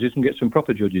of the judges and get some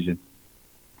proper judges in.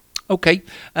 Okay,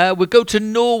 we'll go to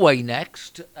Norway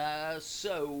next.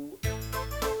 So,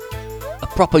 a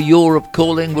proper Europe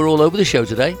calling. We're all over the show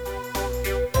today.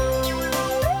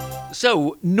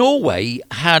 So, Norway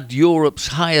had Europe's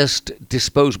highest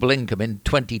disposable income in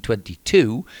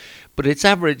 2022, but its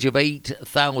average of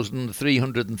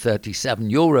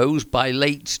 €8,337 by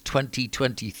late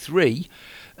 2023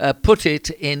 put it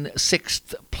in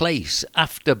sixth place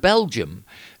after Belgium,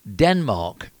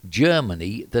 Denmark,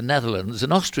 Germany, the Netherlands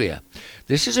and Austria.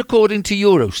 This is according to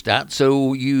Eurostat,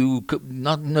 so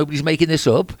nobody's making this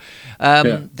up.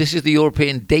 This is the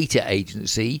European Data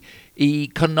Agency.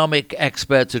 Economic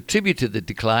experts attributed the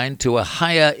decline to a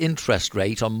higher interest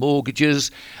rate on mortgages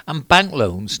and bank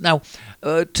loans. Now,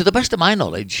 to the best of my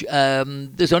knowledge,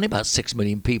 there's only about 6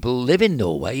 million people live in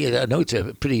Norway. I know it's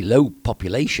a pretty low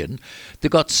population.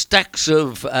 They've got stacks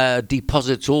of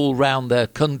deposits all around their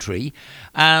country,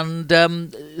 and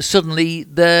suddenly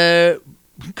they're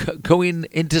going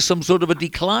into some sort of a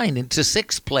decline, into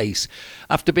sixth place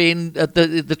after being at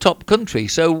the top country.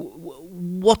 So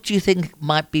what do you think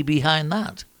might be behind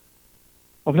that?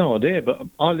 I've no idea, but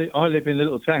I live in a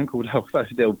little town called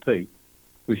LP,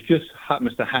 which just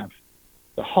happens to have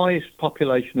the highest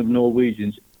population of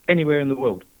Norwegians anywhere in the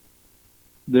world.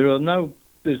 There's no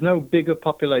bigger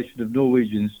population of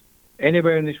Norwegians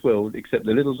anywhere in this world except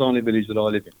the little tiny village that I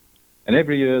live in. And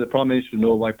every year the Prime Minister of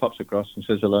Norway pops across and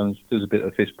says hello and does a bit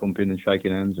of fist pumping and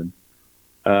shaking hands and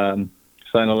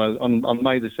saying hello on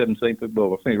May the 17th.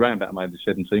 Well, I think around about May the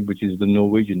 17th, which is the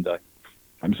Norwegian Day.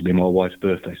 Happens to be my wife's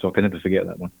birthday, so I can never forget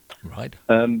that one. Right.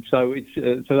 So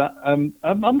it's I'm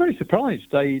very surprised.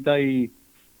 They're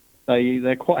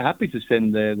quite happy to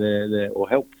send their or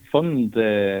help fund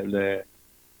their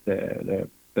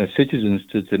citizens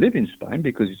to live in Spain,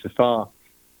 because it's a far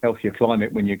healthier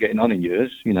climate when you're getting on in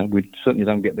years. You know, we certainly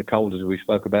don't get the cold as we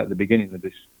spoke about at the beginning of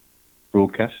this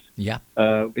broadcast. Yeah.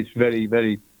 It's very,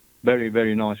 very, very,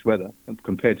 very nice weather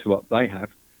compared to what they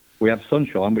have. We have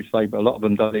sunshine, which a lot of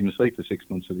them don't even see for 6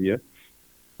 months of the year.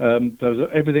 There's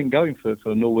everything going for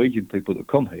Norwegian people that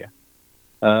come here.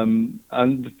 And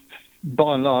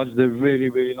by and large, they're really,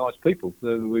 really nice people.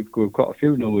 We've got quite a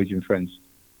few Norwegian friends.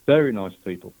 Very nice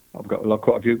people. I've got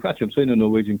quite a few. Actually, I've seen a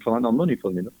Norwegian client on money,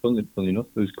 funny enough,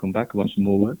 who's come back and wants some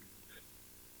more work.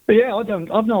 But yeah,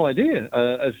 I've no idea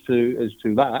as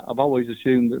to that. I've always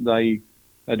assumed that they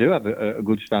do have a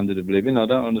good standard of living. I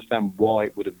don't understand why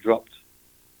it would have dropped.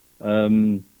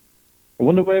 I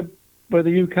wonder where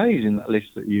the UK is in that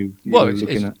list that you're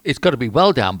looking at. It's got to be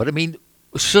well down. But I mean,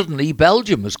 suddenly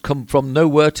Belgium has come from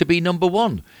nowhere to be number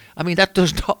one. I mean, that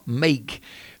does not make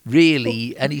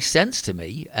really any sense to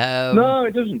me. No,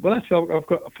 it doesn't. Well, actually, I've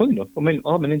got, funny enough, I mean,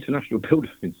 I'm an international builder.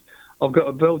 I've got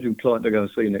a Belgian client to go and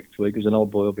see next week. He's an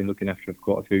old boy I've been looking after for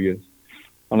quite a few years.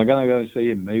 And I'm going to go and see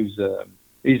him.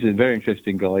 He's a very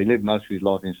interesting guy. He lived most of his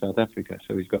life in South Africa,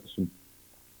 so he's got some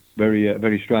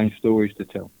very strange stories to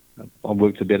tell. I've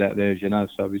worked a bit out there, as you know,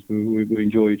 so we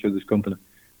enjoy each other's company.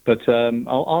 But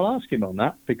I'll ask him on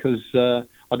that, because I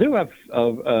did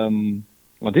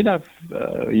have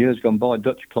years gone by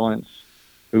Dutch clients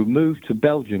who moved to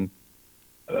Belgium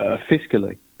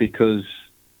fiscally because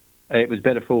it was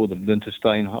better for them than to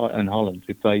stay in Holland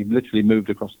if they literally moved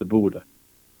across the border.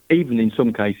 Even in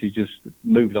some cases, just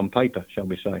moved on paper, shall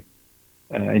we say,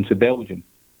 into Belgium.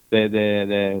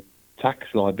 Their tax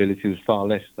liability was far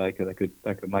less. They could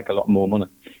make a lot more money.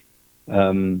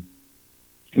 In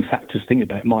fact, just think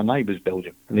about it, my neighbour's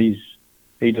Belgium, and he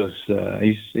does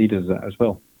that as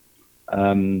well.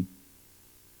 And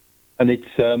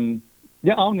it's I'm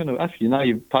going to actually, now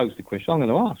you've posed the question, I'm going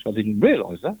to ask. I didn't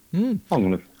realise that. I'm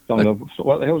going to.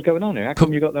 What the hell's going on here? How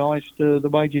come you got the highest the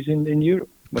wages in Europe?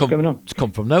 What's going on? It's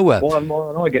come from nowhere. Why am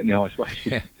I getting the highest wages?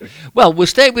 Yeah. Well, we'll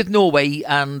stay with Norway,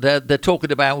 and they're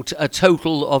talking about a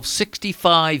total of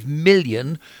 65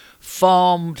 million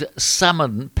farmed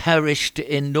salmon perished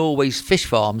in Norway's fish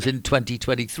farms in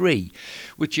 2023,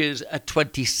 which is a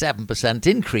 27%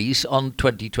 increase on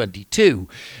 2022.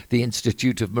 The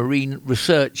Institute of Marine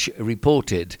Research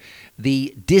reported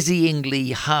the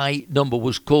dizzyingly high number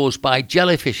was caused by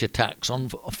jellyfish attacks on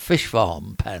fish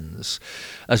farm pens,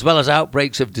 as well as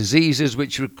outbreaks of diseases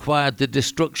which required the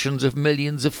destructions of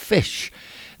millions of fish.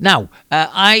 Now,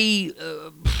 I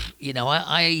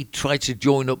try to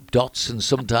join up dots, and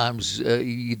sometimes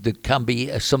there can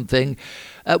be something.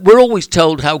 We're always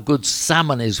told how good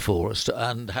salmon is for us,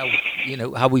 and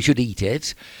how we should eat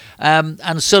it.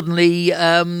 And suddenly,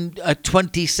 a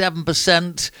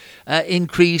 27%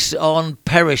 increase on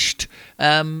perished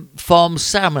farm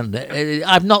salmon.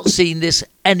 I've not seen this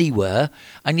anywhere,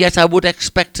 and yet I would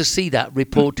expect to see that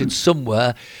reported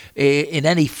somewhere in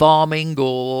any farming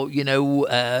or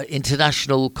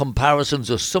international comparisons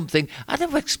or something. I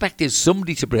never expected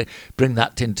somebody to bring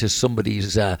that into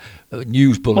somebody's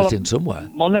news bulletin somewhere.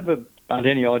 I never had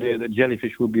any idea that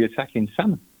jellyfish would be attacking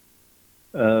salmon.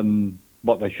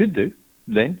 What they should do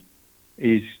then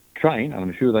is train, and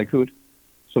I'm sure they could,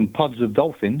 some pods of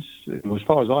dolphins. As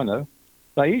far as I know,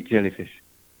 they eat jellyfish.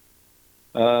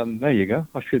 There you go.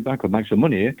 I could make some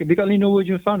money here. Have you got any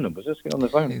Norwegian phone numbers? Let's get on the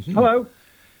phone. Mm-hmm. Hello.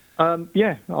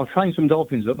 Yeah, I'll train some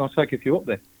dolphins up and I'll take a few up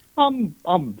there.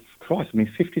 Christ,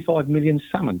 55 million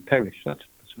salmon perish. That's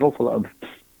an awful lot of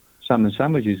salmon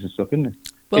sandwiches and stuff, isn't it?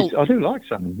 Well, I do like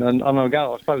salmon, and I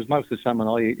suppose most of the salmon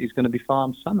I eat is going to be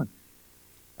farmed salmon.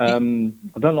 I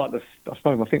don't like I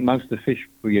think most of the fish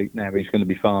we eat now is going to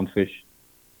be farmed fish,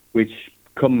 which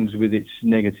comes with its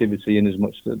negativity in as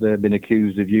much that they've been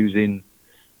accused of using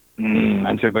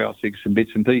antibiotics and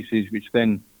bits and pieces, which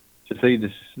then to feed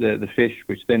the fish,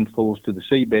 which then falls to the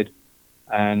seabed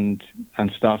and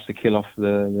starts to kill off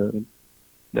the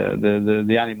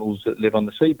animals that live on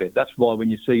the seabed. That's why when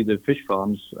you see the fish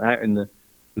farms out in the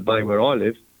bay where I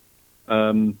live,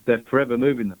 they're forever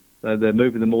moving them. They're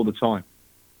moving them all the time.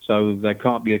 So they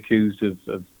can't be accused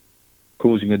of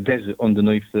causing a desert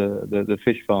underneath the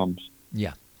fish farms.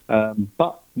 Yeah.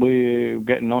 But we're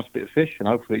getting a nice bit of fish, and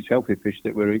hopefully it's healthy fish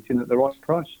that we're eating at the right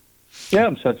price. Yeah,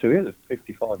 I'm sad to hear that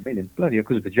 55 million. Bloody hell,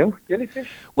 because of the jellyfish.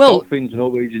 Well, dolphins,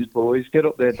 Norwegians, boys, get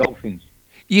up there, dolphins.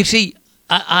 You see,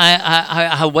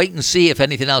 I'll wait and see if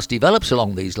anything else develops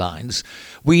along these lines.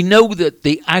 We know that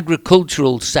the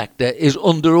agricultural sector is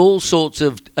under all sorts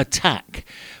of attack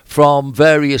from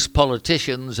various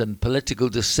politicians and political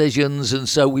decisions, and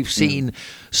so we've seen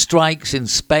strikes in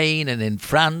Spain and in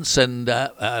France, and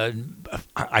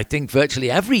I think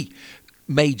virtually every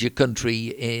major country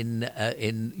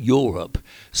in Europe.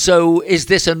 So is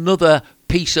this another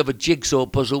piece of a jigsaw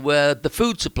puzzle where the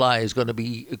food supply is going to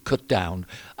be cut down?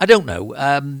 I don't know.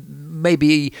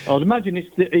 Maybe I'd imagine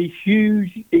it's a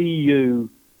huge EU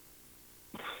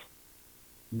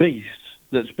beast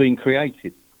that's been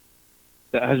created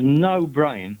that has no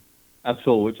brain at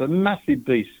all. It's a massive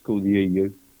beast called the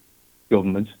EU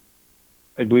government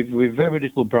with very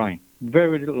little brain,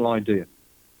 very little idea,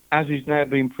 as is now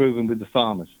being proven with the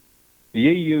farmers. The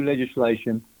EU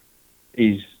legislation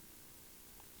is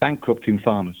bankrupting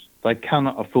farmers. They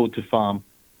cannot afford to farm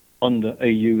under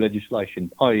EU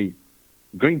legislation, i.e.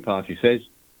 the Green Party says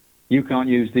you can't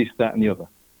use this, that and the other.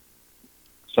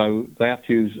 So they have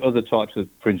to use other types of,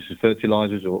 for instance,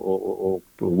 fertilisers or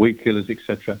weed killers,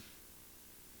 etc.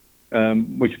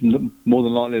 which more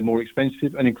than likely are more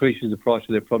expensive and increases the price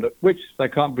of their product, which they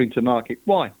can't bring to market.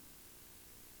 Why?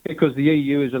 Because the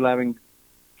EU is allowing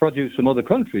produce from other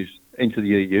countries into the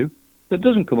EU that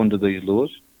doesn't come under these laws,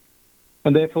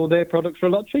 and therefore their products are a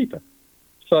lot cheaper.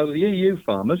 So the EU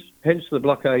farmers, hence the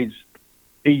blockades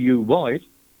EU-wide,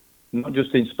 not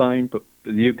just in Spain, but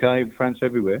the UK, France,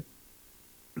 everywhere,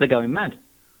 they're going mad.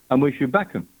 And we should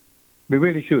back them. We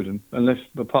really shouldn't, unless,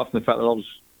 apart from the fact that I was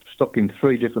stuck in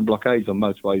 3 different blockades on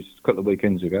motorways a couple of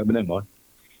weekends ago, but never mind.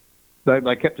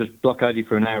 They kept us blockaded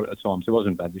for an hour at a time, so it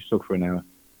wasn't bad. We stuck for an hour.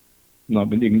 No,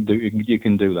 but you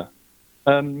can do that.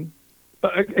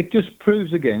 But it just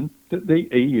proves again that the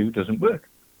EU doesn't work.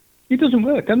 It doesn't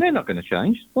work, and they're not going to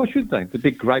change. Why should they? The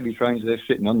big gravy trains they're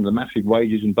sitting on, the massive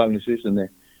wages and bonuses, and their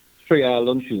 3-hour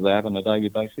lunches they have on a daily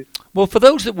basis. Well, for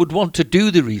those that would want to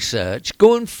do the research,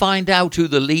 go and find out who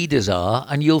the leaders are,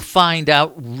 and you'll find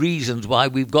out reasons why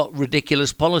we've got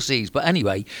ridiculous policies. But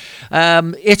anyway,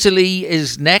 Italy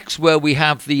is next, where we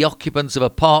have the occupants of a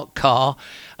parked car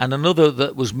and another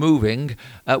that was moving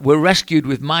were rescued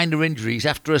with minor injuries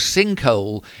after a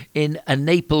sinkhole in a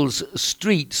Naples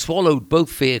street swallowed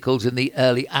both vehicles in the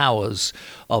early hours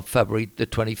of February the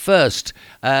 21st.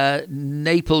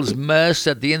 Naples mayor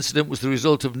said the incident was the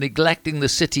result of neglecting the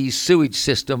city's sewage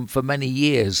system for many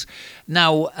years.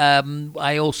 Now,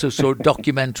 I also saw a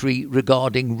documentary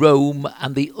regarding Rome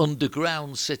and the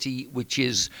underground city, which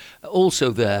is also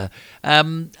there.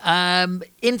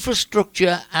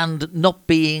 Infrastructure and not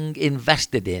being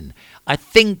invested in. I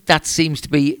think that seems to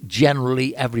be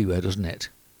generally everywhere, doesn't it?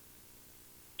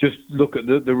 Just look at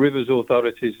the rivers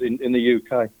authorities in the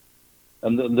UK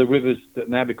and the rivers that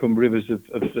now become rivers of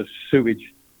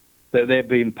sewage that they're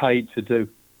being paid to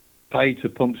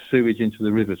pump sewage into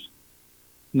the rivers.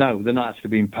 No, they're not actually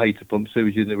being paid to pump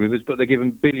sewage into the rivers, but they're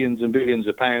given billions and billions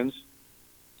of pounds,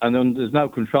 and then there's no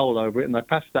control over it, and they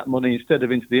pass that money instead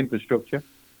of into the infrastructure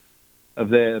of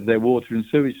their water and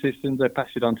sewage systems, they pass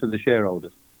it on to the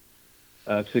shareholders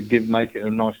to make it a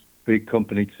nice big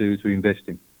company to invest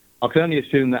in. I can only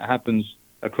assume that happens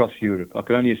across Europe. I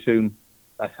can only assume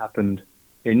that happened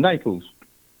in Naples.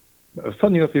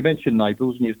 Funny enough, you mentioned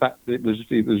Naples, and in fact, it was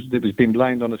being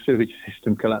blamed on a sewage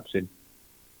system collapsing.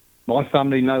 My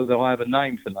family know that I have a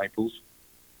name for Naples.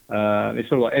 It's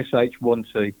sort of like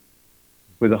SH1T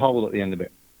with a hole at the end of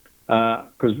it.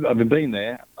 Because having been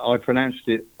there, I pronounced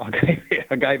it. I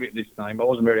gave it this name. I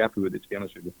wasn't very happy with it, to be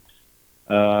honest with you.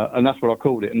 And that's what I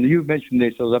called it. And you mentioned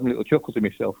this, I was having a little chuckle to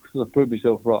myself because I proved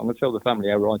myself right. I'm going to tell the family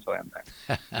how right I am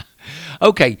now.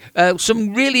 Okay,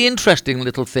 some really interesting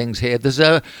little things here. There's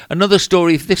another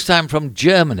story, this time from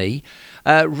Germany.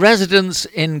 Residents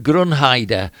in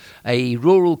Grunheide, a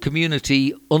rural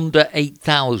community under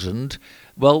 8,000,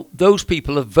 well, those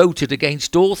people have voted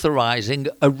against authorising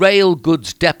a rail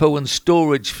goods depot and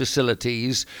storage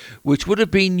facilities which would have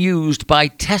been used by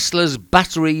Tesla's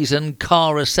batteries and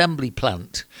car assembly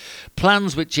plant.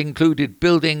 Plans which included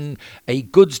building a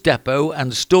goods depot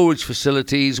and storage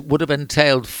facilities would have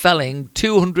entailed felling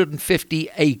 250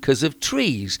 acres of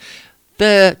trees.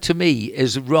 There, to me,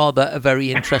 is rather a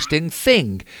very interesting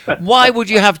thing. Why would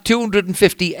you have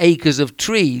 250 acres of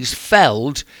trees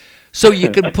felled so you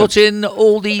can put in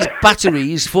all these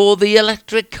batteries for the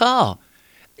electric car?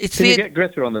 Can you get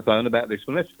Greta on the phone about this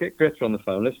one? Let's get Greta on the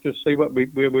phone. Let's just see what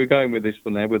we're going with this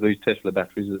one now, with these Tesla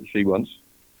batteries that she wants.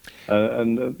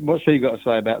 And what's she got to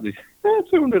say about this?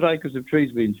 200 acres of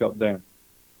trees being chopped down.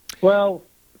 Well,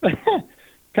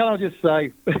 can I just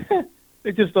say,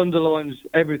 it just underlines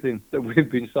everything that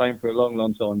we've been saying for a long,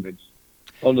 long time, Vince.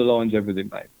 Underlines everything,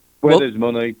 mate. Where there's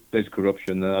money, there's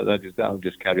corruption. That'll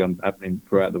just carry on happening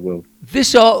throughout the world.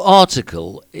 This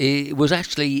article, it was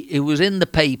in the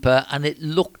paper, and it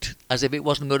looked as if it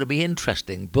wasn't going to be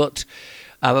interesting. But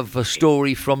I have a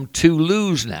story from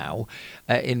Toulouse now,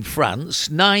 in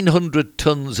France. 900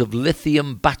 tons of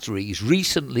lithium batteries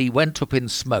recently went up in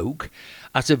smoke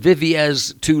at a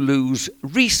Viviers Toulouse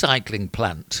recycling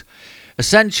plant.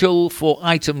 Essential for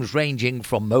items ranging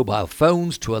from mobile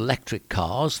phones to electric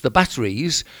cars, the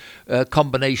batteries, a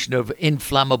combination of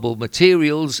inflammable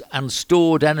materials and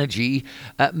stored energy,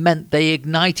 meant they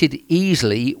ignited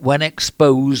easily when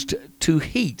exposed to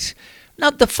heat.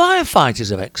 Now, the firefighters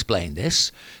have explained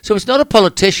this, so it's not a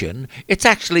politician, it's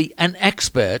actually an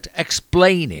expert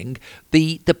explaining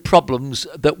the problems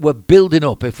that we're building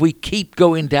up if we keep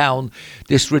going down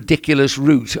this ridiculous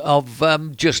route of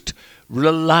just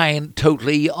reliant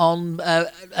totally on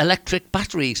electric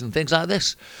batteries and things like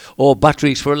this, or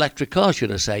batteries for electric cars,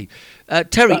 should I say.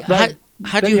 Terry, I've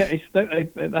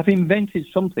invented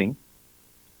something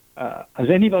has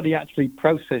anybody actually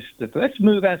processed it? Let's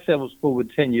move ourselves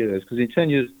forward 10 years, because in 10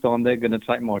 years' time, they're going to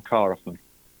take my car off me.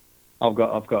 I've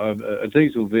got a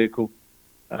diesel vehicle,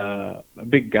 a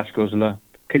big gas guzzler,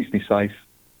 keeps me safe.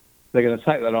 They're going to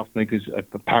take that off me because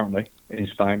apparently in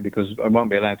Spain, because I won't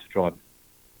be allowed to drive it.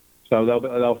 So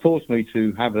they'll force me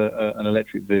to have an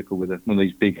electric vehicle with one of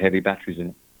these big heavy batteries in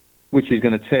it, which is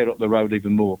going to tear up the road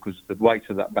even more because the weight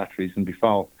of that battery is going to be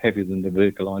far heavier than the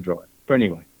vehicle I drive. But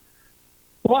anyway,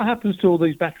 what happens to all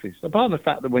these batteries? Apart from the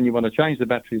fact that when you want to change the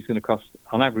battery, it's going to cost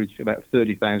on average about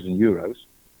 €30,000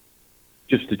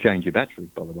 just to change your battery,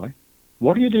 by the way.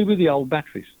 What do you do with the old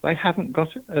batteries? They haven't got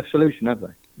a solution, have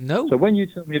they? No. So when you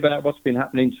tell me about what's been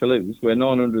happening in Toulouse, where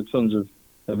 900 tons of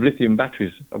lithium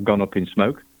batteries have gone up in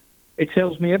smoke, it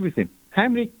tells me everything. How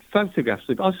many photographs?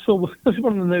 I saw one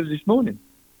on the news this morning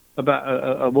about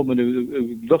a woman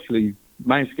who luckily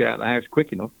managed to get out of the house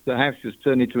quick enough. The house just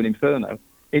turned into an inferno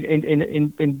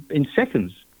in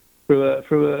seconds through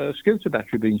a scooter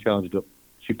battery being charged up.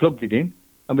 She plugged it in,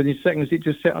 and within seconds it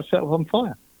just set herself on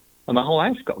fire. And the whole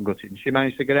house got gutted, and she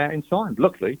managed to get out in time.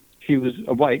 Luckily, she was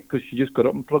awake because she just got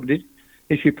up and plugged it.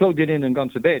 If she plugged it in and gone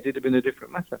to bed, it'd have been a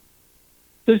different matter.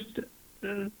 There's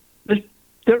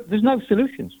no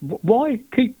solutions. Why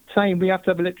keep saying we have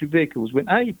to have electric vehicles when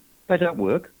A, they don't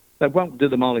work, they won't do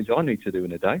the mileage I need to do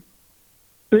in a day.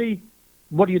 B,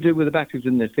 what do you do with the batteries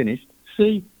when they're finished?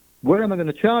 C, where am I going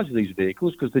to charge these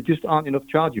vehicles because there just aren't enough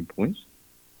charging points?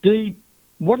 D,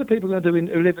 what are people going to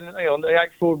do who live on the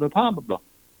 8th floor of an apartment block?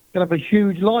 Going to have a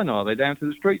huge line, are they, down to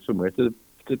the street somewhere to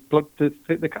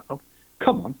fit the car?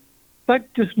 Come on. They've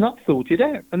just not thought it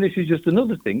out. And this is just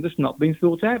another thing that's not been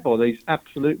thought out by these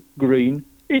absolute green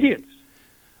idiots.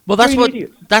 Well,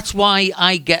 that's why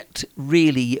I get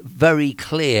really very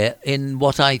clear in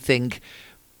what I think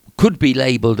could be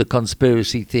labelled a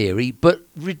conspiracy theory, but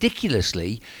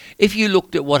ridiculously, if you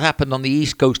looked at what happened on the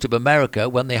east coast of America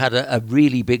when they had a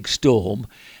really big storm,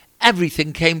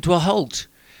 everything came to a halt.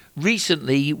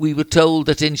 Recently, we were told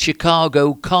that in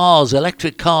Chicago,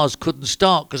 electric cars couldn't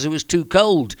start because it was too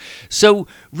cold. So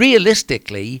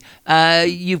realistically,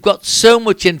 you've got so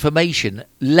much information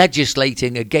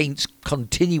legislating against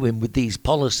continuing with these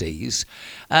policies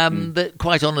that,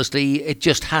 quite honestly, it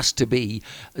just has to be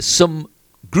some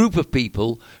group of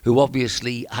people who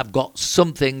obviously have got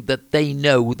something that they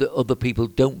know that other people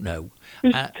don't know.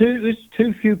 There's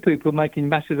too few people making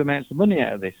massive amounts of money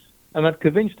out of this. And they've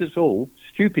convinced us all,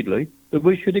 stupidly, that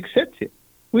we should accept it.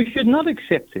 We should not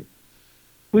accept it.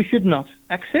 We should not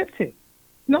accept it.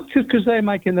 Not just because they're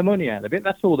making the money out of it.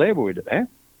 That's all they're worried about.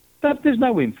 But there's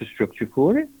no infrastructure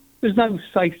for it. There's no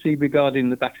safety regarding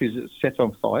the batteries that set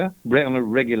on fire on a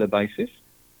regular basis.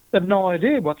 They've no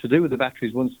idea what to do with the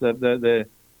batteries once you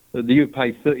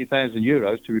pay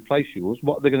 €30,000 to replace yours.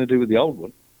 What they're going to do with the old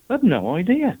one? They've no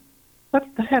idea.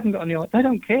 They haven't got any idea. They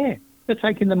don't care. They're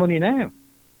taking the money now.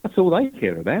 That's all they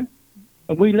care about,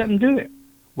 and we let them do it.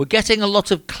 We're getting a lot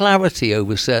of clarity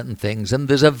over certain things, and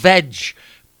there's a veg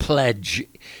pledge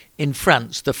in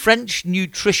France. The French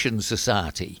Nutrition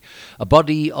Society, a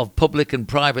body of public and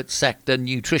private sector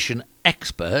nutrition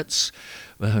experts,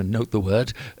 note the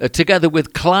word, together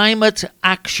with Climate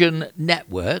Action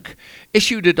Network,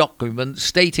 issued a document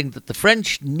stating that the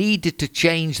French needed to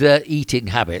change their eating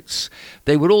habits.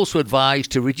 They were also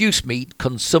advised to reduce meat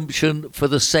consumption for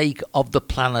the sake of the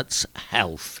planet's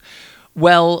health.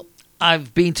 Well,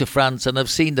 I've been to France and I've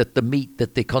seen that the meat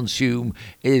that they consume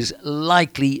is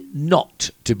likely not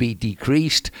to be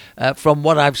decreased from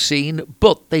what I've seen,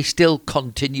 but they still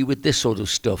continue with this sort of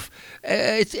stuff.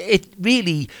 It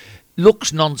really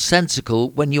looks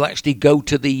nonsensical when you actually go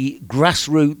to the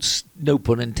grassroots, no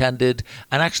pun intended,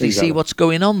 and actually see what's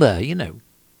going on there, you know.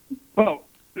 Well,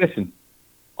 listen,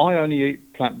 I only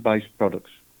eat plant-based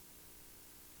products.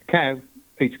 A cow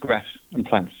eats grass and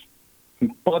plants.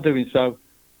 And by doing so,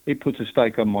 it puts a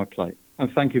steak on my plate.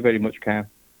 And thank you very much, cow,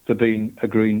 for being a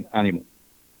green animal.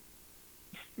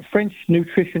 French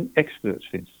nutrition experts,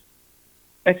 Vince.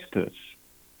 Experts.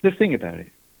 The thing about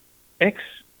it, X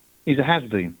is a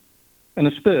has-been, and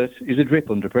a spurt is a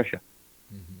drip under pressure.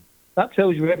 Mm-hmm. That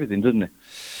tells you everything, doesn't it?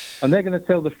 And they're going to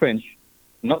tell the French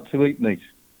not to eat meat.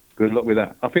 Good luck with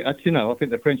that. I think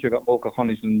the French have got more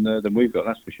cojones than we've got,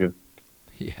 that's for sure.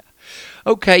 Yeah.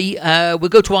 Okay, we'll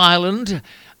go to Ireland.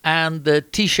 And the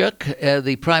Taoiseach,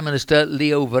 the Prime Minister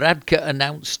Leo Varadkar,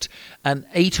 announced an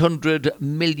 €800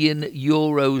 million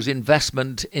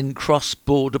investment in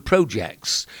cross-border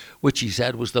projects, which he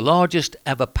said was the largest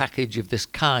ever package of this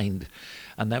kind.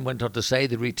 and then went on to say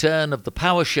the return of the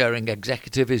power-sharing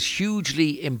executive is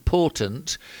hugely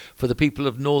important for the people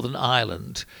of Northern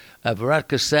Ireland.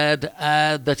 Varadkar said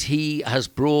that he has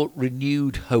brought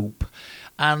renewed hope.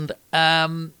 And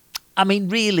I mean,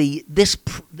 really, this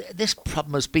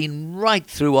problem has been right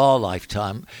through our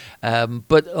lifetime,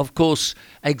 but of course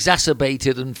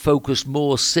exacerbated and focused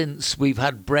more since we've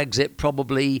had Brexit,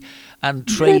 probably, and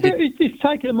trade. Yeah, it's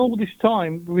taken them all this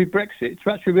time with Brexit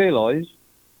to actually realise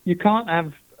you can't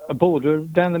have a border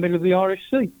down the middle of the Irish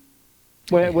Sea,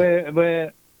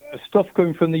 where stuff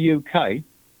coming from the UK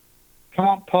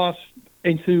can't pass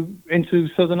into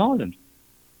Southern Ireland.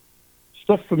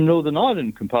 Stuff from Northern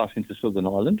Ireland can pass into Southern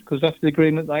Ireland because that's the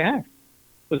agreement they have.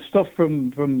 But stuff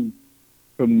from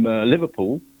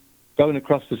Liverpool going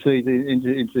across the sea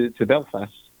into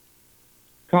Belfast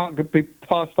can't be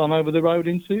passed on over the road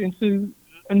into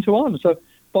Ireland. So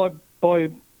by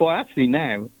actually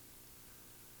now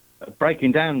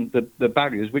breaking down the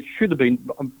barriers, which should have been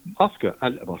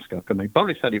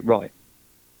Boris had it right.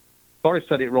 Boris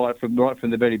had it right from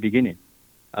the very beginning.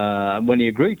 When he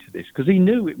agreed to this, because he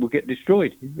knew it would get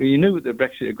destroyed. He knew that the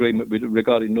Brexit agreement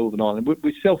regarding Northern Ireland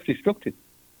was self-destructive.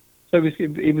 So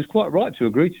he was quite right to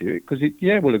agree to it, because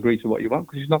we'll agree to what you want,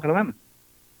 because it's not going to happen.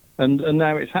 And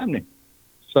now it's happening.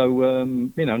 So,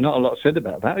 not a lot said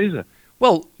about that, is there?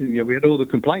 Well, we had all the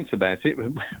complaints about it.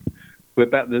 We're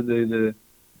about the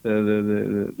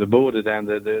border down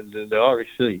the Irish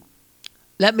Sea.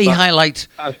 Let me highlight.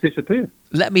 It's disappeared.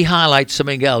 Let me highlight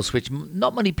something else which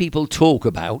not many people talk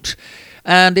about,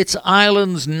 and it's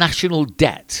Ireland's national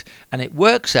debt, and it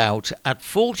works out at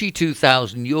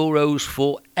 €42,000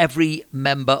 for every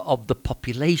member of the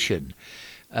population,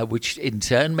 which in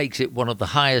turn makes it one of the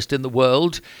highest in the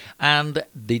world. And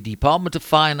the Department of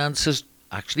Finance has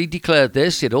actually declared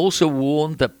this. It also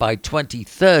warned that by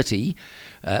 2030,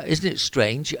 isn't it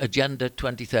strange, Agenda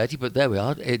 2030, but there we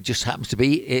are, it just happens to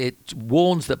be, it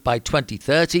warns that by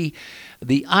 2030,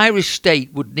 the Irish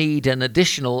state would need an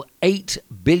additional £8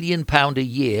 billion a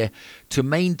year to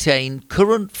maintain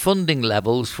current funding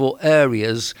levels for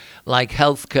areas like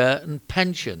healthcare and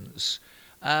pensions.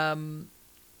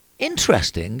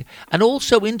 Interesting, and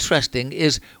also interesting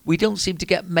is we don't seem to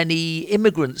get many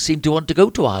immigrants seem to want to go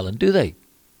to Ireland, do they?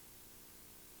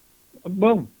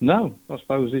 Well, no, I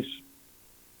suppose they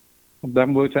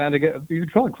haven't worked out how to get. You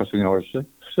tried crossing the Irish Sea,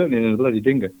 certainly in a bloody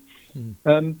dinghy.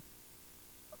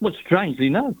 Well, strangely,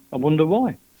 no. I wonder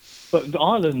why. But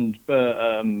Ireland,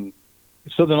 Southern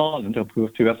Ireland, we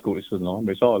have to call it Southern Ireland,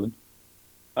 but it's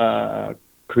Ireland,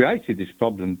 created this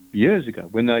problem years ago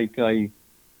when they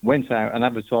went out and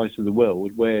advertised to the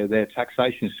world where their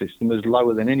taxation system was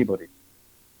lower than anybody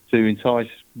to entice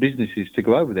businesses to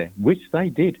go over there, which they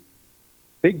did.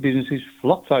 Big businesses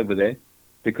flocked over there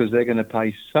because they're going to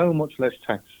pay so much less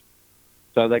tax.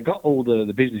 So they got all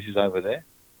the businesses over there,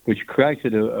 which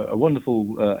created a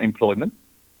wonderful employment.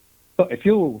 But if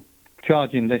you're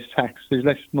charging less tax, there's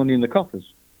less money in the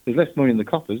coffers. There's less money in the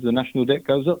coffers, the national debt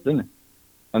goes up, doesn't it?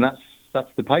 And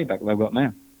that's the payback they've got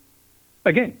now.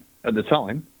 Again, at the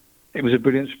time, it was a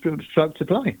brilliant stroke to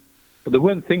play. But they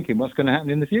weren't thinking what's going to happen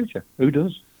in the future. Who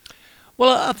does?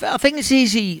 Well, I think it's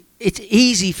easy. It's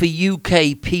easy for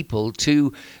UK people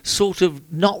to sort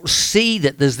of not see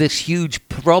that there's this huge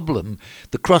problem,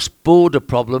 the cross-border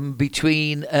problem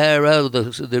between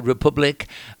the Republic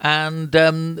and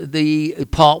the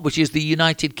part which is the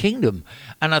United Kingdom.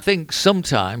 And I think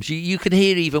sometimes you can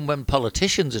hear, even when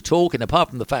politicians are talking, apart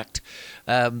from the fact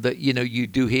that you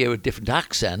do hear a different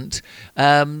accent,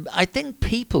 I think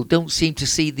people don't seem to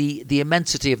see the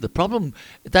immensity of the problem.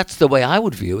 That's the way I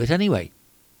would view it, anyway.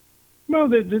 Well,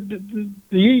 the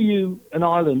EU and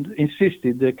Ireland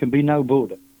insisted there can be no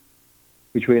border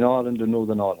between Ireland and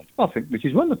Northern Ireland, I think, which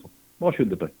is wonderful. Why should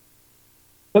there be?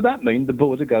 But that means the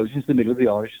border goes into the middle of the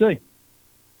Irish Sea.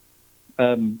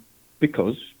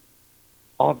 Because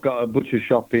I've got a butcher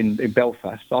shop in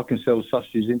Belfast, I can sell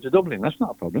sausages into Dublin. That's not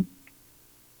a problem.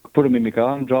 I put them in my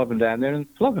car and drive them down there and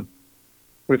flog them.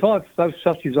 But if those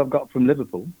sausages I've got from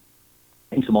Liverpool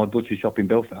into my butcher shop in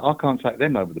Belfast, I can't take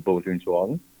them over the border into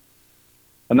Ireland.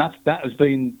 And that has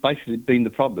basically been the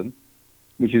problem,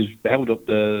 which has held up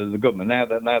the government. Now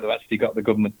they've actually got the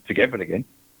government together again.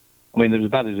 I mean, they're as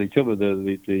bad as each other,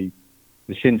 the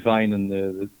Sinn Féin and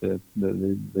the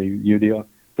UDR.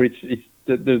 But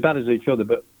they're as bad as each other.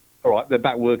 But all right, they're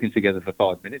back working together for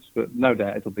 5 minutes. But no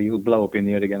doubt it'll blow up in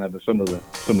the air again over some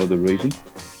other reason.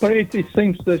 But it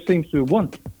seems to have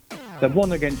won. They've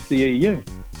won against the EU,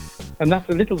 and that's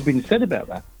a little's been said about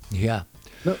that. Yeah,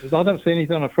 I don't see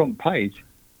anything on the front page.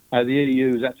 The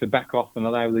EU has had to back off and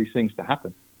allow these things to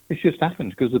happen. It's just happened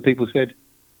because the people said,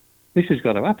 this has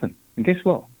got to happen. And guess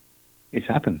what? It's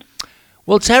happened.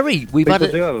 Well, Terry, we've People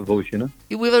had do have a voice, you know.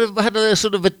 we've had a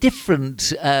sort of a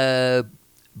different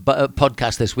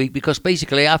podcast this week because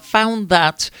basically I found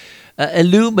that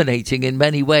illuminating in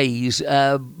many ways,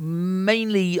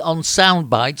 mainly on sound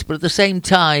bites, but at the same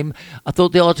time, I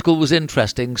thought the article was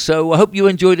interesting. So I hope you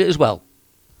enjoyed it as well.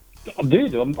 I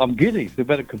did. I'm giddy. We've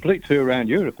had a complete tour around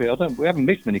Europe here. We haven't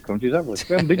missed many countries, have we?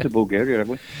 We haven't been to Bulgaria, have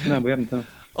we? No, we haven't.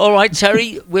 All right,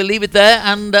 Terry, we'll leave it there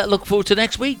and look forward to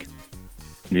next week.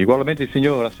 Igualmente,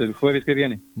 señor. Hasta el jueves que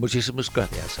viene. Muchísimas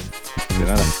gracias. De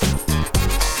nada.